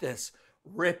practice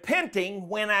repenting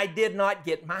when I did not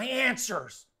get my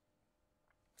answers.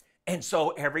 And so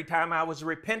every time I was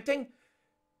repenting,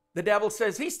 the devil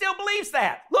says, he still believes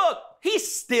that. Look, he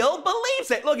still believes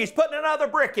it. Look, he's putting another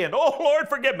brick in. Oh, Lord,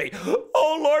 forgive me.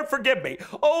 Oh, Lord, forgive me.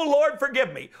 Oh, Lord,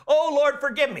 forgive me. Oh, Lord,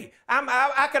 forgive me.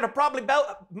 I probably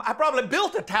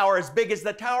built a tower as big as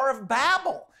the Tower of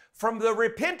Babel from the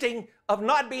repenting of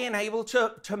not being able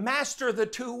to master the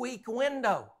 2-week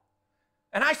window.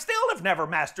 And I still have never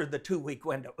mastered the 2-week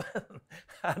window.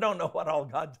 I don't know what all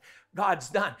God's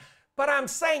done. But I'm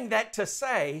saying that to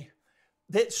say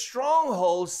that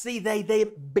strongholds, see, they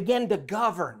begin to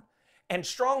govern. And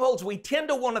strongholds, we tend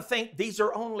to want to think these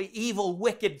are only evil,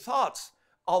 wicked thoughts,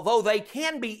 although they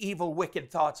can be evil,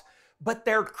 wicked thoughts, but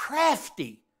they're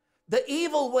crafty. The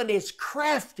evil one is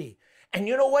crafty. And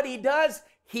you know what he does?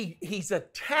 He's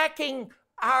attacking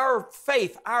our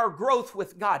faith, our growth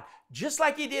with God, just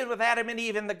like he did with Adam and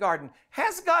Eve in the garden.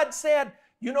 Has God said,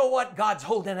 you know what? God's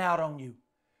holding out on you.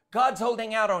 God's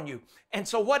holding out on you. And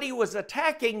so what he was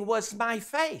attacking was my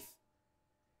faith.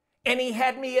 And he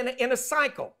had me in a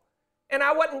cycle. And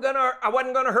I wasn't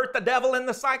gonna hurt the devil in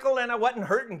the cycle, and I wasn't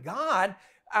hurting God.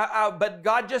 But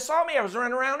God just saw me. I was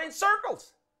running around in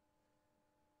circles.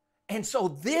 And so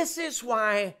this is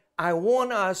why I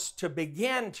want us to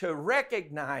begin to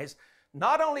recognize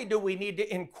not only do we need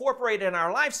to incorporate in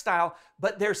our lifestyle,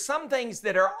 but there's some things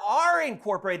that are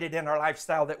incorporated in our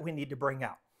lifestyle that we need to bring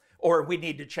out, or we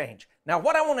need to change. Now,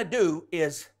 what I want to do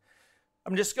is,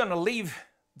 I'm just going to leave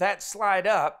that slide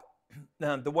up,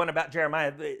 the one about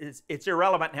Jeremiah. It's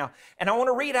irrelevant now. And I want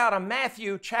to read out of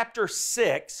Matthew chapter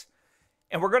 6,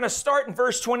 and we're going to start in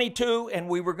verse 22, and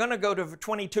we were going to go to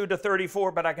 22 to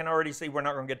 34, but I can already see we're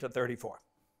not going to get to 34.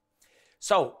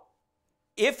 So,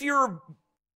 if you're,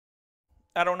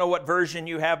 I don't know what version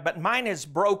you have, but mine is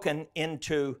broken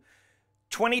into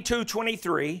 22,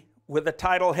 23, with a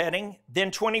title heading, then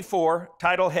 24,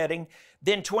 title heading,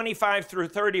 then 25 through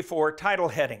 34, title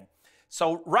heading.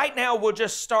 So right now we'll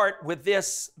just start with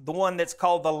this, the one that's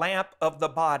called the lamp of the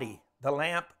body, the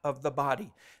lamp of the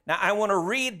body. Now I want to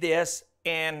read this,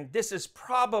 and this is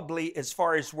probably as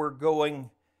far as we're going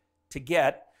to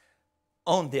get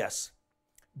on this.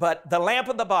 But the lamp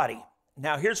of the body.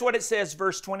 Now here's what it says,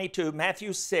 verse 22,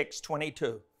 Matthew 6,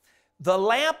 22. The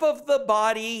lamp of the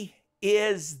body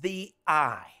is the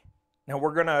eye. Now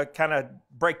we're going to kind of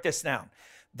break this down.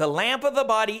 The lamp of the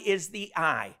body is the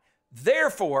eye.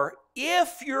 Therefore,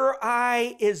 if your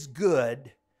eye is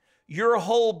good, your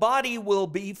whole body will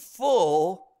be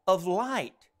full of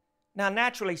light. Now,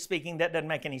 naturally speaking, that doesn't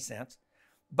make any sense,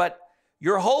 but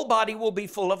your whole body will be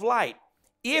full of light.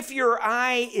 If your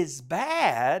eye is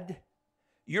bad,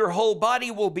 your whole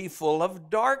body will be full of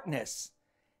darkness.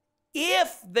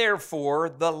 If, therefore,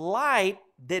 the light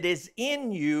that is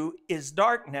in you is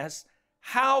darkness,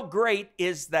 how great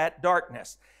is that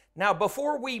darkness? Now,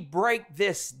 before we break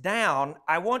this down,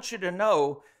 I want you to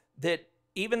know that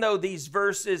even though these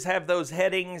verses have those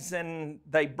headings and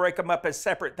they break them up as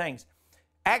separate things,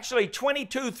 actually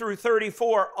 22 through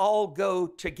 34 all go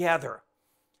together.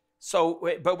 So,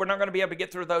 but we're not going to be able to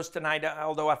get through those tonight,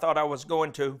 although I thought I was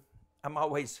going to. I'm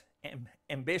always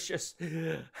ambitious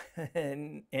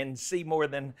and see more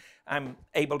than I'm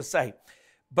able to say.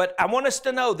 But I want us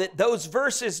to know that those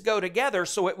verses go together,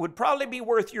 so it would probably be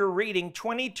worth your reading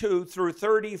 22 through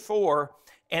 34,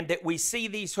 and that we see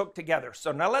these hooked together.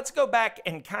 So now let's go back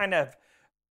and kind of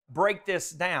break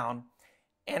this down.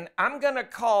 And I'm going to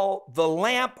call the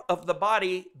lamp of the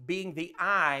body, being the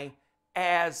eye,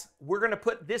 as we're going to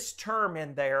put this term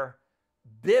in there,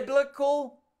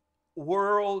 biblical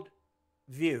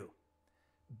worldview.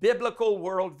 Biblical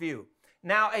worldview.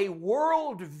 Now, a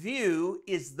worldview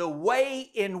is the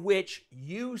way in which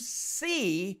you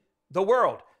see the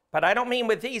world. But I don't mean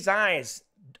with these eyes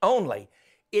only.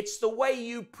 It's the way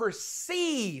you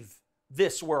perceive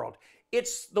this world.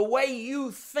 It's the way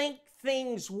you think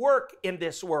things work in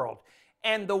this world.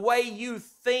 And the way you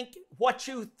think, what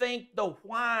you think the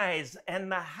whys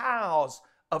and the hows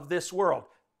of this world.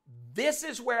 This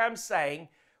is where I'm saying,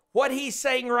 what he's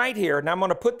saying right here, and I'm going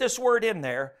to put this word in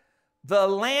there, the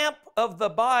lamp of the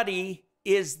body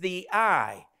is the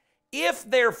eye. If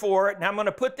therefore, now I'm going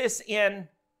to put this in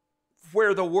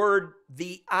where the word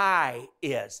the eye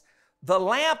is. The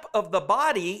lamp of the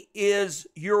body is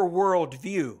your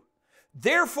worldview.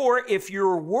 Therefore, if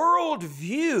your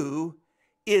worldview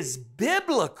is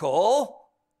biblical,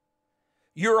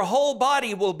 your whole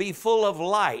body will be full of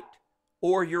light,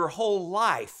 or your whole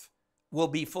life will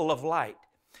be full of light.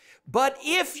 But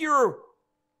if your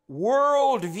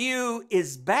worldview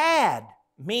is bad,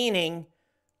 meaning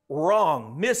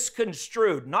wrong,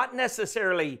 misconstrued, not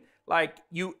necessarily like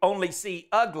you only see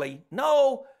ugly.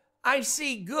 No, I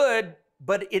see good,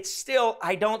 but it's still,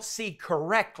 I don't see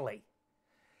correctly.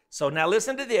 So now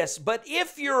listen to this. But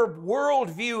if your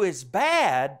worldview is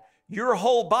bad, your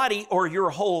whole body or your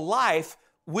whole life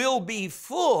will be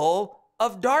full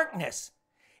of darkness.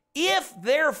 If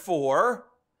therefore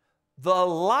the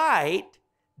light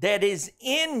that is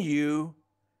in you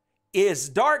is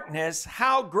darkness,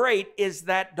 how great is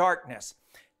that darkness?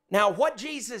 Now, what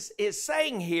Jesus is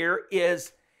saying here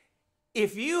is,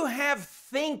 if you have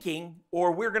thinking,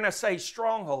 or we're going to say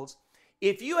strongholds,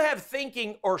 if you have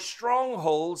thinking or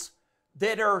strongholds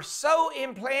that are so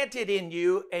implanted in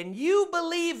you and you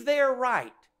believe they're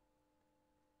right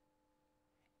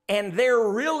and they're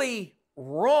really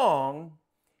wrong,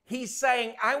 he's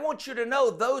saying, I want you to know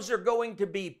those are going to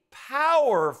be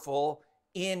powerful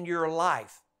in your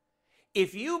life.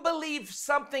 If you believe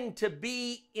something to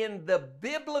be in the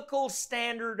biblical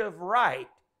standard of right,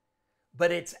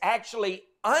 but it's actually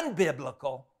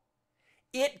unbiblical,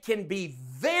 it can be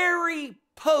very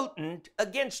potent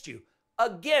against you.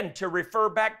 Again, to refer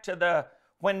back to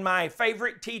when my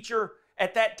favorite teacher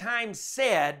at that time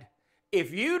said,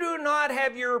 if you do not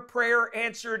have your prayer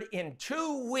answered in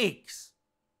 2 weeks,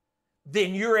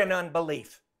 then you're in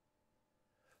unbelief.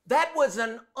 That was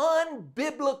an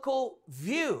unbiblical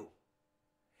view.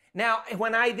 Now,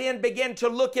 when I then began to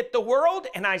look at the world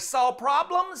and I saw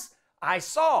problems, I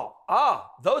saw,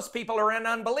 those people are in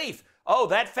unbelief. Oh,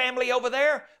 that family over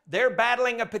there, they're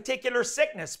battling a particular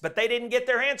sickness, but they didn't get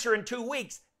their answer in 2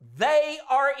 weeks. They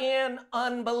are in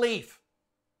unbelief.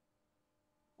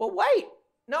 Well, wait.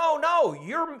 No,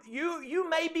 you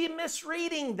may be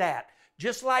misreading that.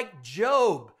 Just like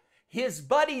Job, his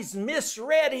buddies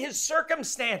misread his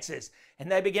circumstances.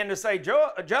 And they began to say,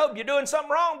 Job, you're doing something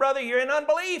wrong, brother. You're in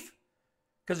unbelief.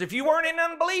 Because if you weren't in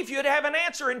unbelief, you'd have an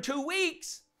answer in 2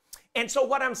 weeks. And so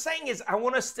what I'm saying is, I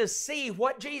want us to see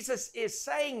what Jesus is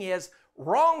saying is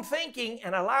wrong thinking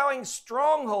and allowing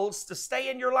strongholds to stay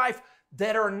in your life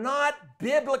that are not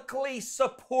biblically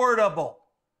supportable.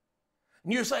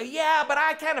 And you say, yeah, but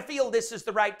I kind of feel this is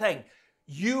the right thing.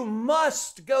 You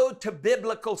must go to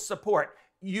biblical support.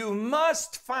 You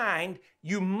must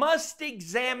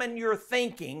examine your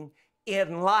thinking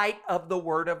in light of the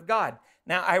Word of God.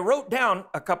 Now, I wrote down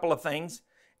a couple of things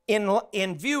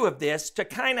in view of this to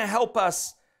kind of help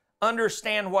us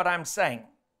understand what I'm saying.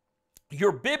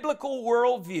 Your biblical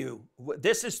worldview,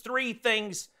 this is 3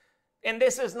 things, and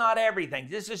this is not everything.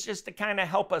 This is just to kind of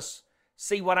help us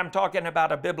see what I'm talking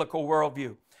about, a biblical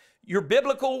worldview. Your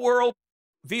biblical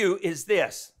worldview is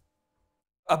this.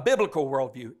 A biblical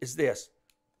worldview is this.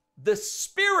 The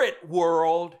spirit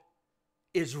world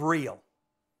is real.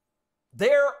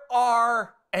 There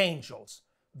are angels.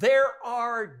 There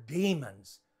are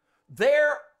demons.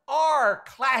 There are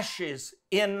clashes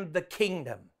in the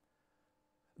kingdom.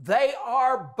 They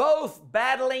are both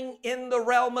battling in the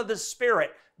realm of the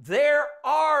Spirit. There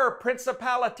are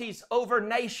principalities over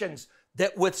nations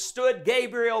that withstood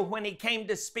Gabriel when he came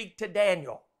to speak to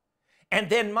Daniel. And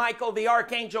then Michael, the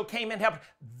archangel, came and helped.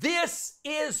 This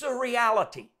is a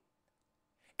reality.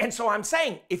 And so I'm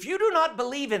saying, if you do not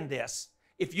believe in this,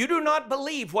 if you do not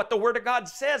believe what the Word of God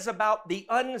says about the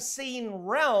unseen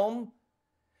realm,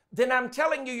 then I'm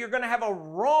telling you, you're going to have a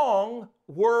wrong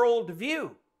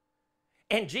worldview.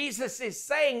 And Jesus is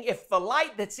saying, if the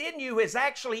light that's in you is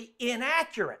actually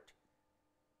inaccurate,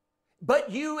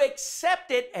 but you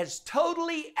accept it as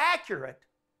totally accurate,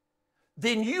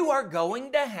 then you are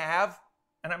going to have,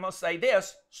 and I'm going to say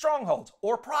this, strongholds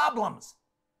or problems.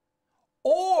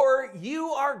 Or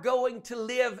you are going to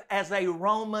live as a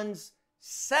Romans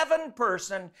 7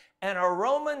 person, and a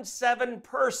Romans 7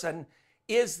 person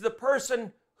is the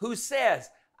person who says,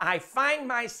 I find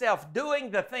myself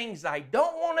doing the things I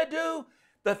don't want to do,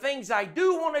 the things I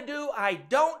do want to do, I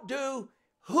don't do.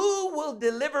 Who will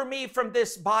deliver me from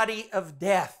this body of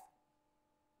death?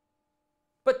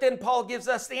 But then Paul gives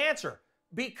us the answer.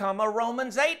 Become a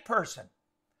Romans 8 person.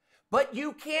 But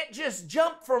you can't just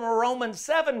jump from a Romans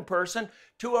 7 person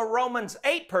to a Romans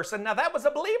 8 person. Now that was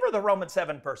a believer, the Romans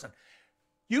 7 person.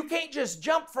 You can't just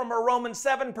jump from a Romans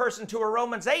 7 person to a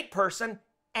Romans 8 person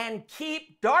and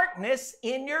keep darkness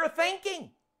in your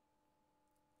thinking.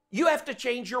 You have to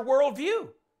change your worldview.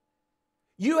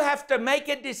 You have to make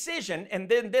a decision, and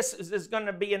then this is going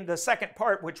to be in the second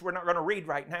part, which we're not going to read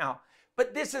right now.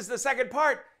 But this is the second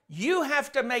part. You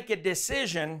have to make a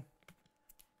decision.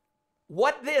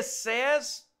 What this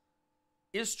says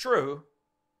is true,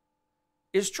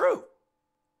 is true.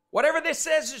 Whatever this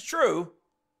says is true.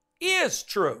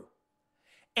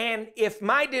 And if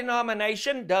my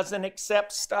denomination doesn't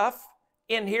accept stuff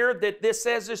in here that this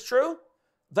says is true,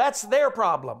 that's their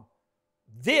problem.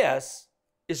 This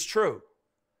is true.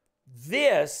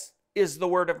 This is the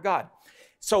Word of God.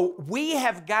 So we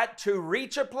have got to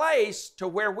reach a place to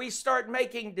where we start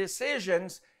making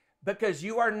decisions, because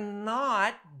you are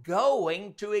not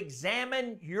going to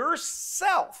examine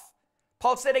yourself.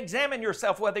 Paul said, examine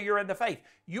yourself whether you're in the faith.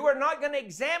 You are not going to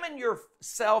examine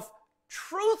yourself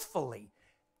truthfully,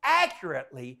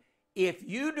 accurately, if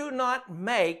you do not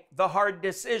make the hard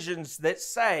decisions that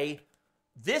say,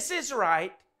 this is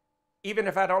right, even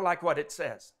if I don't like what it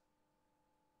says.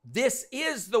 This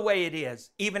is the way it is,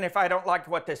 even if I don't like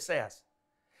what this says.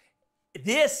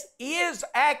 This is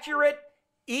accurate,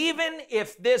 even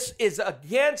if this is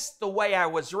against the way I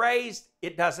was raised,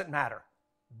 it doesn't matter.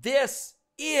 This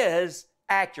is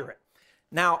accurate.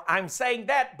 Now, I'm saying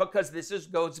that because this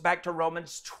goes back to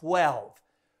Romans 12.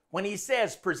 When he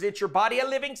says, present your body a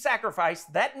living sacrifice,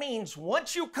 that means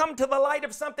once you come to the light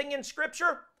of something in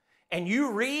Scripture and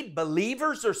you read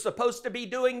believers are supposed to be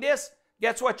doing this,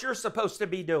 guess what you're supposed to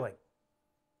be doing?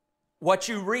 What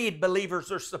you read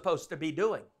believers are supposed to be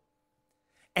doing.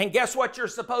 And guess what you're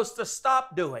supposed to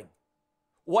stop doing?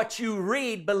 What you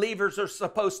read believers are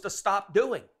supposed to stop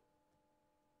doing.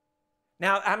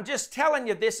 Now, I'm just telling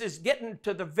you, this is getting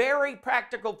to the very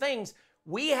practical things.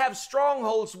 We have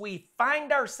strongholds. We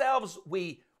find ourselves,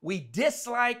 we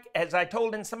dislike, as I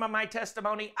told in some of my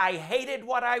testimony, I hated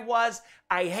what I was.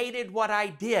 I hated what I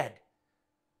did.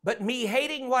 But me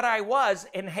hating what I was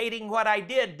and hating what I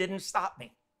did didn't stop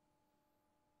me.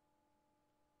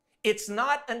 It's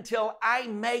not until I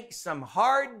make some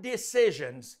hard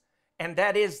decisions, and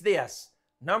that is this.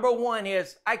 Number one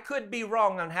is, I could be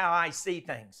wrong on how I see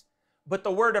things, but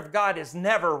the Word of God is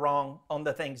never wrong on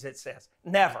the things it says.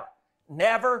 Never,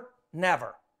 never,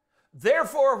 never.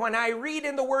 Therefore, when I read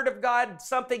in the Word of God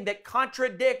something that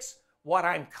contradicts what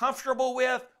I'm comfortable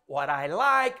with, what I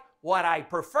like, what I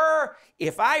prefer,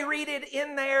 if I read it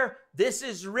in there, this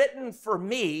is written for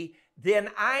me, then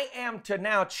I am to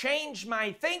now change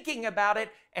my thinking about it.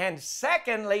 And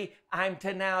secondly, I'm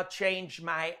to now change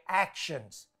my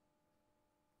actions.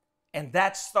 And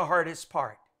that's the hardest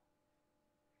part.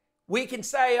 We can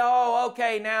say, oh,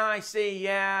 okay, now I see,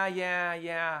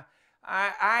 yeah.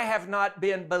 I have not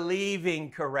been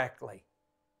believing correctly.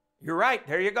 You're right,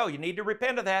 there you go. You need to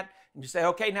repent of that. And you say,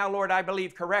 okay, now, Lord, I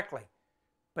believe correctly.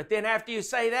 But then after you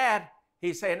say that,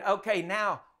 he's saying, okay,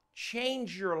 now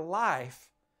change your life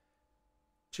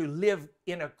to live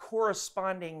in a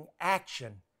corresponding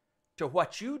action to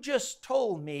what you just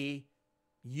told me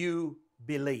you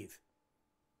believe.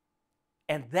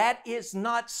 And that is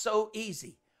not so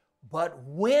easy. But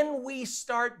when we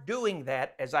start doing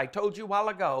that, as I told you a while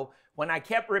ago, when I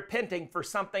kept repenting for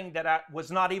something that was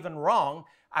not even wrong,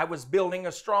 I was building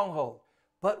a stronghold.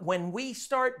 But when we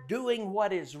start doing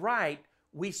what is right,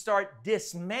 we start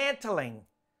dismantling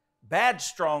bad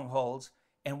strongholds,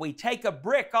 and we take a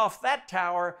brick off that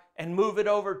tower and move it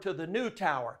over to the new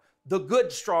tower, the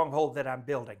good stronghold that I'm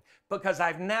building, because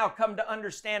I've now come to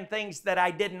understand things that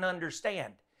I didn't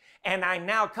understand. And I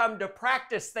now come to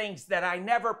practice things that I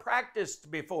never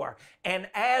practiced before. And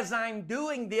as I'm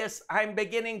doing this, I'm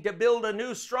beginning to build a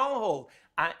new stronghold.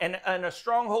 And a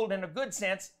stronghold in a good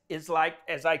sense is like,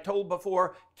 as I told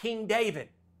before, King David.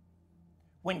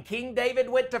 When King David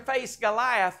went to face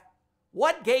Goliath,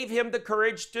 what gave him the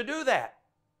courage to do that?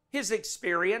 His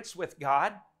experience with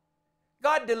God.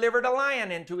 God delivered a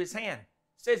lion into his hand.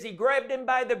 It says he grabbed him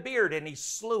by the beard and he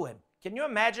slew him. Can you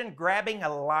imagine grabbing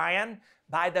a lion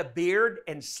by the beard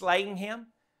and slaying him?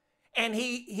 And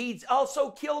he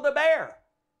also killed a bear.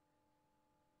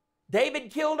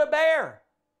 David killed a bear.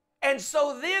 And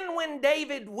so then when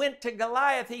David went to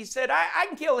Goliath, he said, I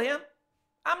can kill him.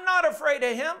 I'm not afraid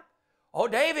of him. Oh,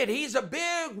 David, he's a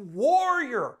big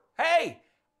warrior. Hey,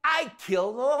 I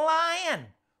killed a lion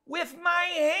with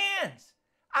my hands.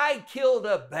 I killed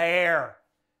a bear.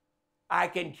 I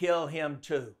can kill him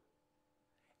too.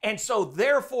 And so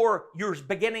therefore, you're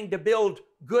beginning to build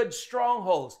good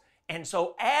strongholds. And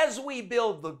so as we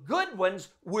build the good ones,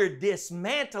 we're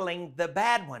dismantling the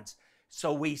bad ones.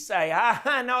 So we say,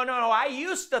 no, I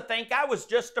used to think I was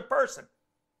just a person.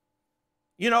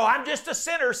 You know, I'm just a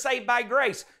sinner saved by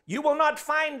grace. You will not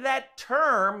find that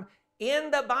term in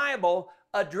the Bible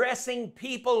addressing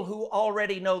people who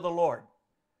already know the Lord.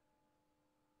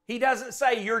 He doesn't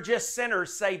say you're just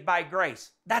sinners saved by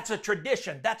grace. That's a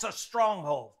tradition. That's a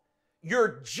stronghold.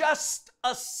 You're just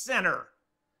a sinner.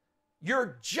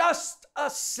 You're just a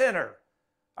sinner.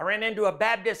 I ran into a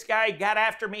Baptist guy. He got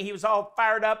after me. He was all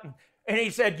fired up. And he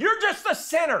said, you're just a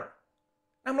sinner.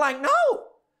 I'm like, no.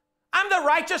 I'm the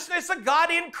righteousness of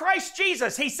God in Christ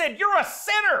Jesus. He said, you're a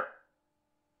sinner.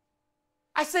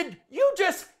 I said,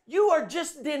 you are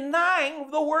just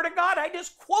denying the Word of God. I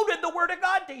just quoted the Word of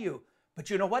God to you. But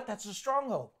you know what? That's a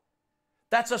stronghold.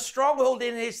 That's a stronghold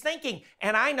in his thinking.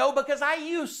 And I know because I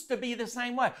used to be the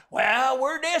same way. Well,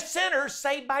 we're just sinners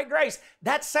saved by grace.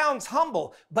 That sounds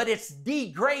humble, but it's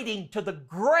degrading to the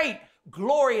great,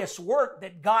 glorious work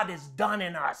that God has done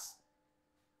in us.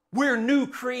 We're new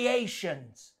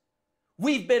creations.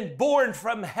 We've been born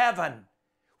from heaven.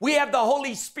 We have the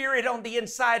Holy Spirit on the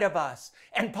inside of us.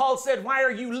 And Paul said, why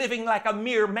are you living like a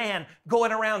mere man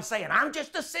going around saying, I'm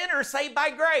just a sinner saved by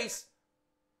grace?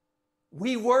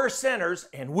 We were sinners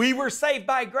and we were saved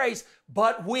by grace,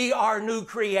 but we are new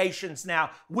creations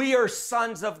now. We are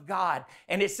sons of God.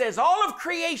 And it says all of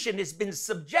creation has been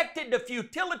subjected to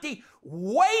futility,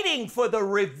 waiting for the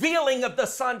revealing of the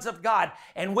sons of God.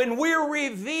 And when we're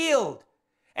revealed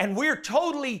and we're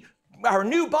totally, our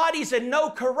new bodies in no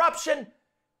corruption,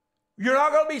 you're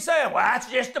not going to be saying, well, that's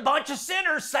just a bunch of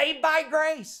sinners saved by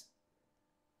grace.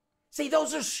 See,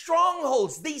 those are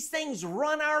strongholds. These things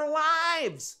run our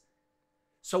lives.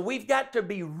 So we've got to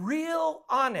be real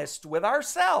honest with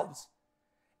ourselves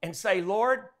and say,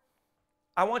 Lord,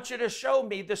 I want you to show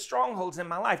me the strongholds in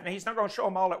my life. Now, he's not going to show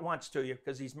them all at once to you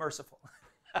because he's merciful.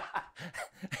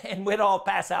 And we'd all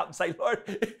pass out and say, Lord,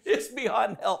 it's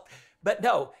beyond help. But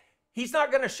no, he's not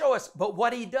going to show us. But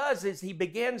what he does is he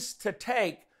begins to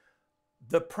take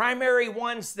the primary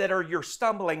ones that are your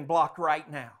stumbling block right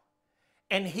now.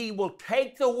 And he will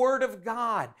take the Word of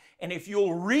God. And if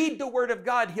you'll read the Word of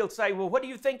God, he'll say, well, what do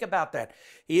you think about that?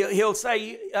 He'll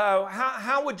say,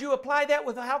 how would you apply that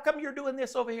with, how come you're doing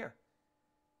this over here?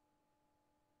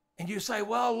 And you say,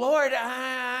 well, Lord,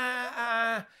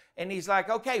 and he's like,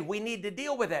 okay, we need to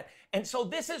deal with that. And so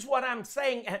this is what I'm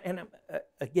saying. And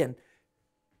again,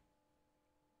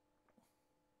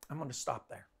 I'm going to stop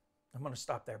there. I'm going to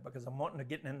stop there because I'm wanting to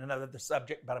get into another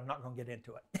subject, but I'm not going to get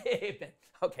into it.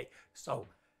 Okay, so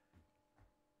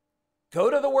go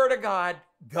to the Word of God,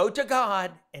 go to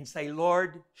God and say,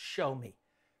 Lord, show me.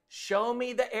 Show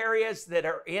me the areas that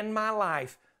are in my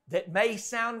life that may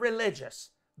sound religious.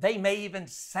 They may even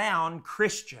sound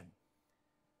Christian,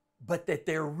 but that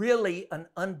they're really an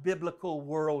unbiblical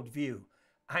worldview.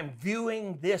 I'm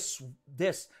viewing this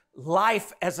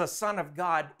life as a son of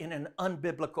God in an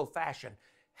unbiblical fashion.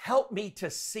 Help me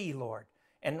to see, Lord.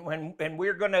 And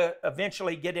we're going to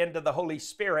eventually get into the Holy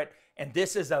Spirit, and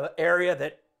this is an area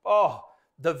that,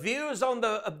 the views on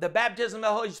the baptism of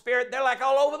the Holy Spirit, they're like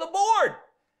all over the board.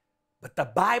 But the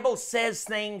Bible says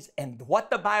things, and what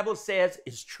the Bible says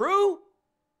is true,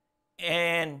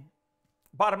 and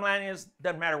bottom line is,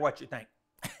 doesn't matter what you think.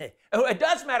 It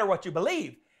does matter what you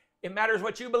believe. It matters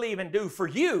what you believe and do for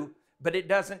you, but it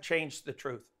doesn't change the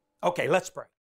truth. Okay, let's pray.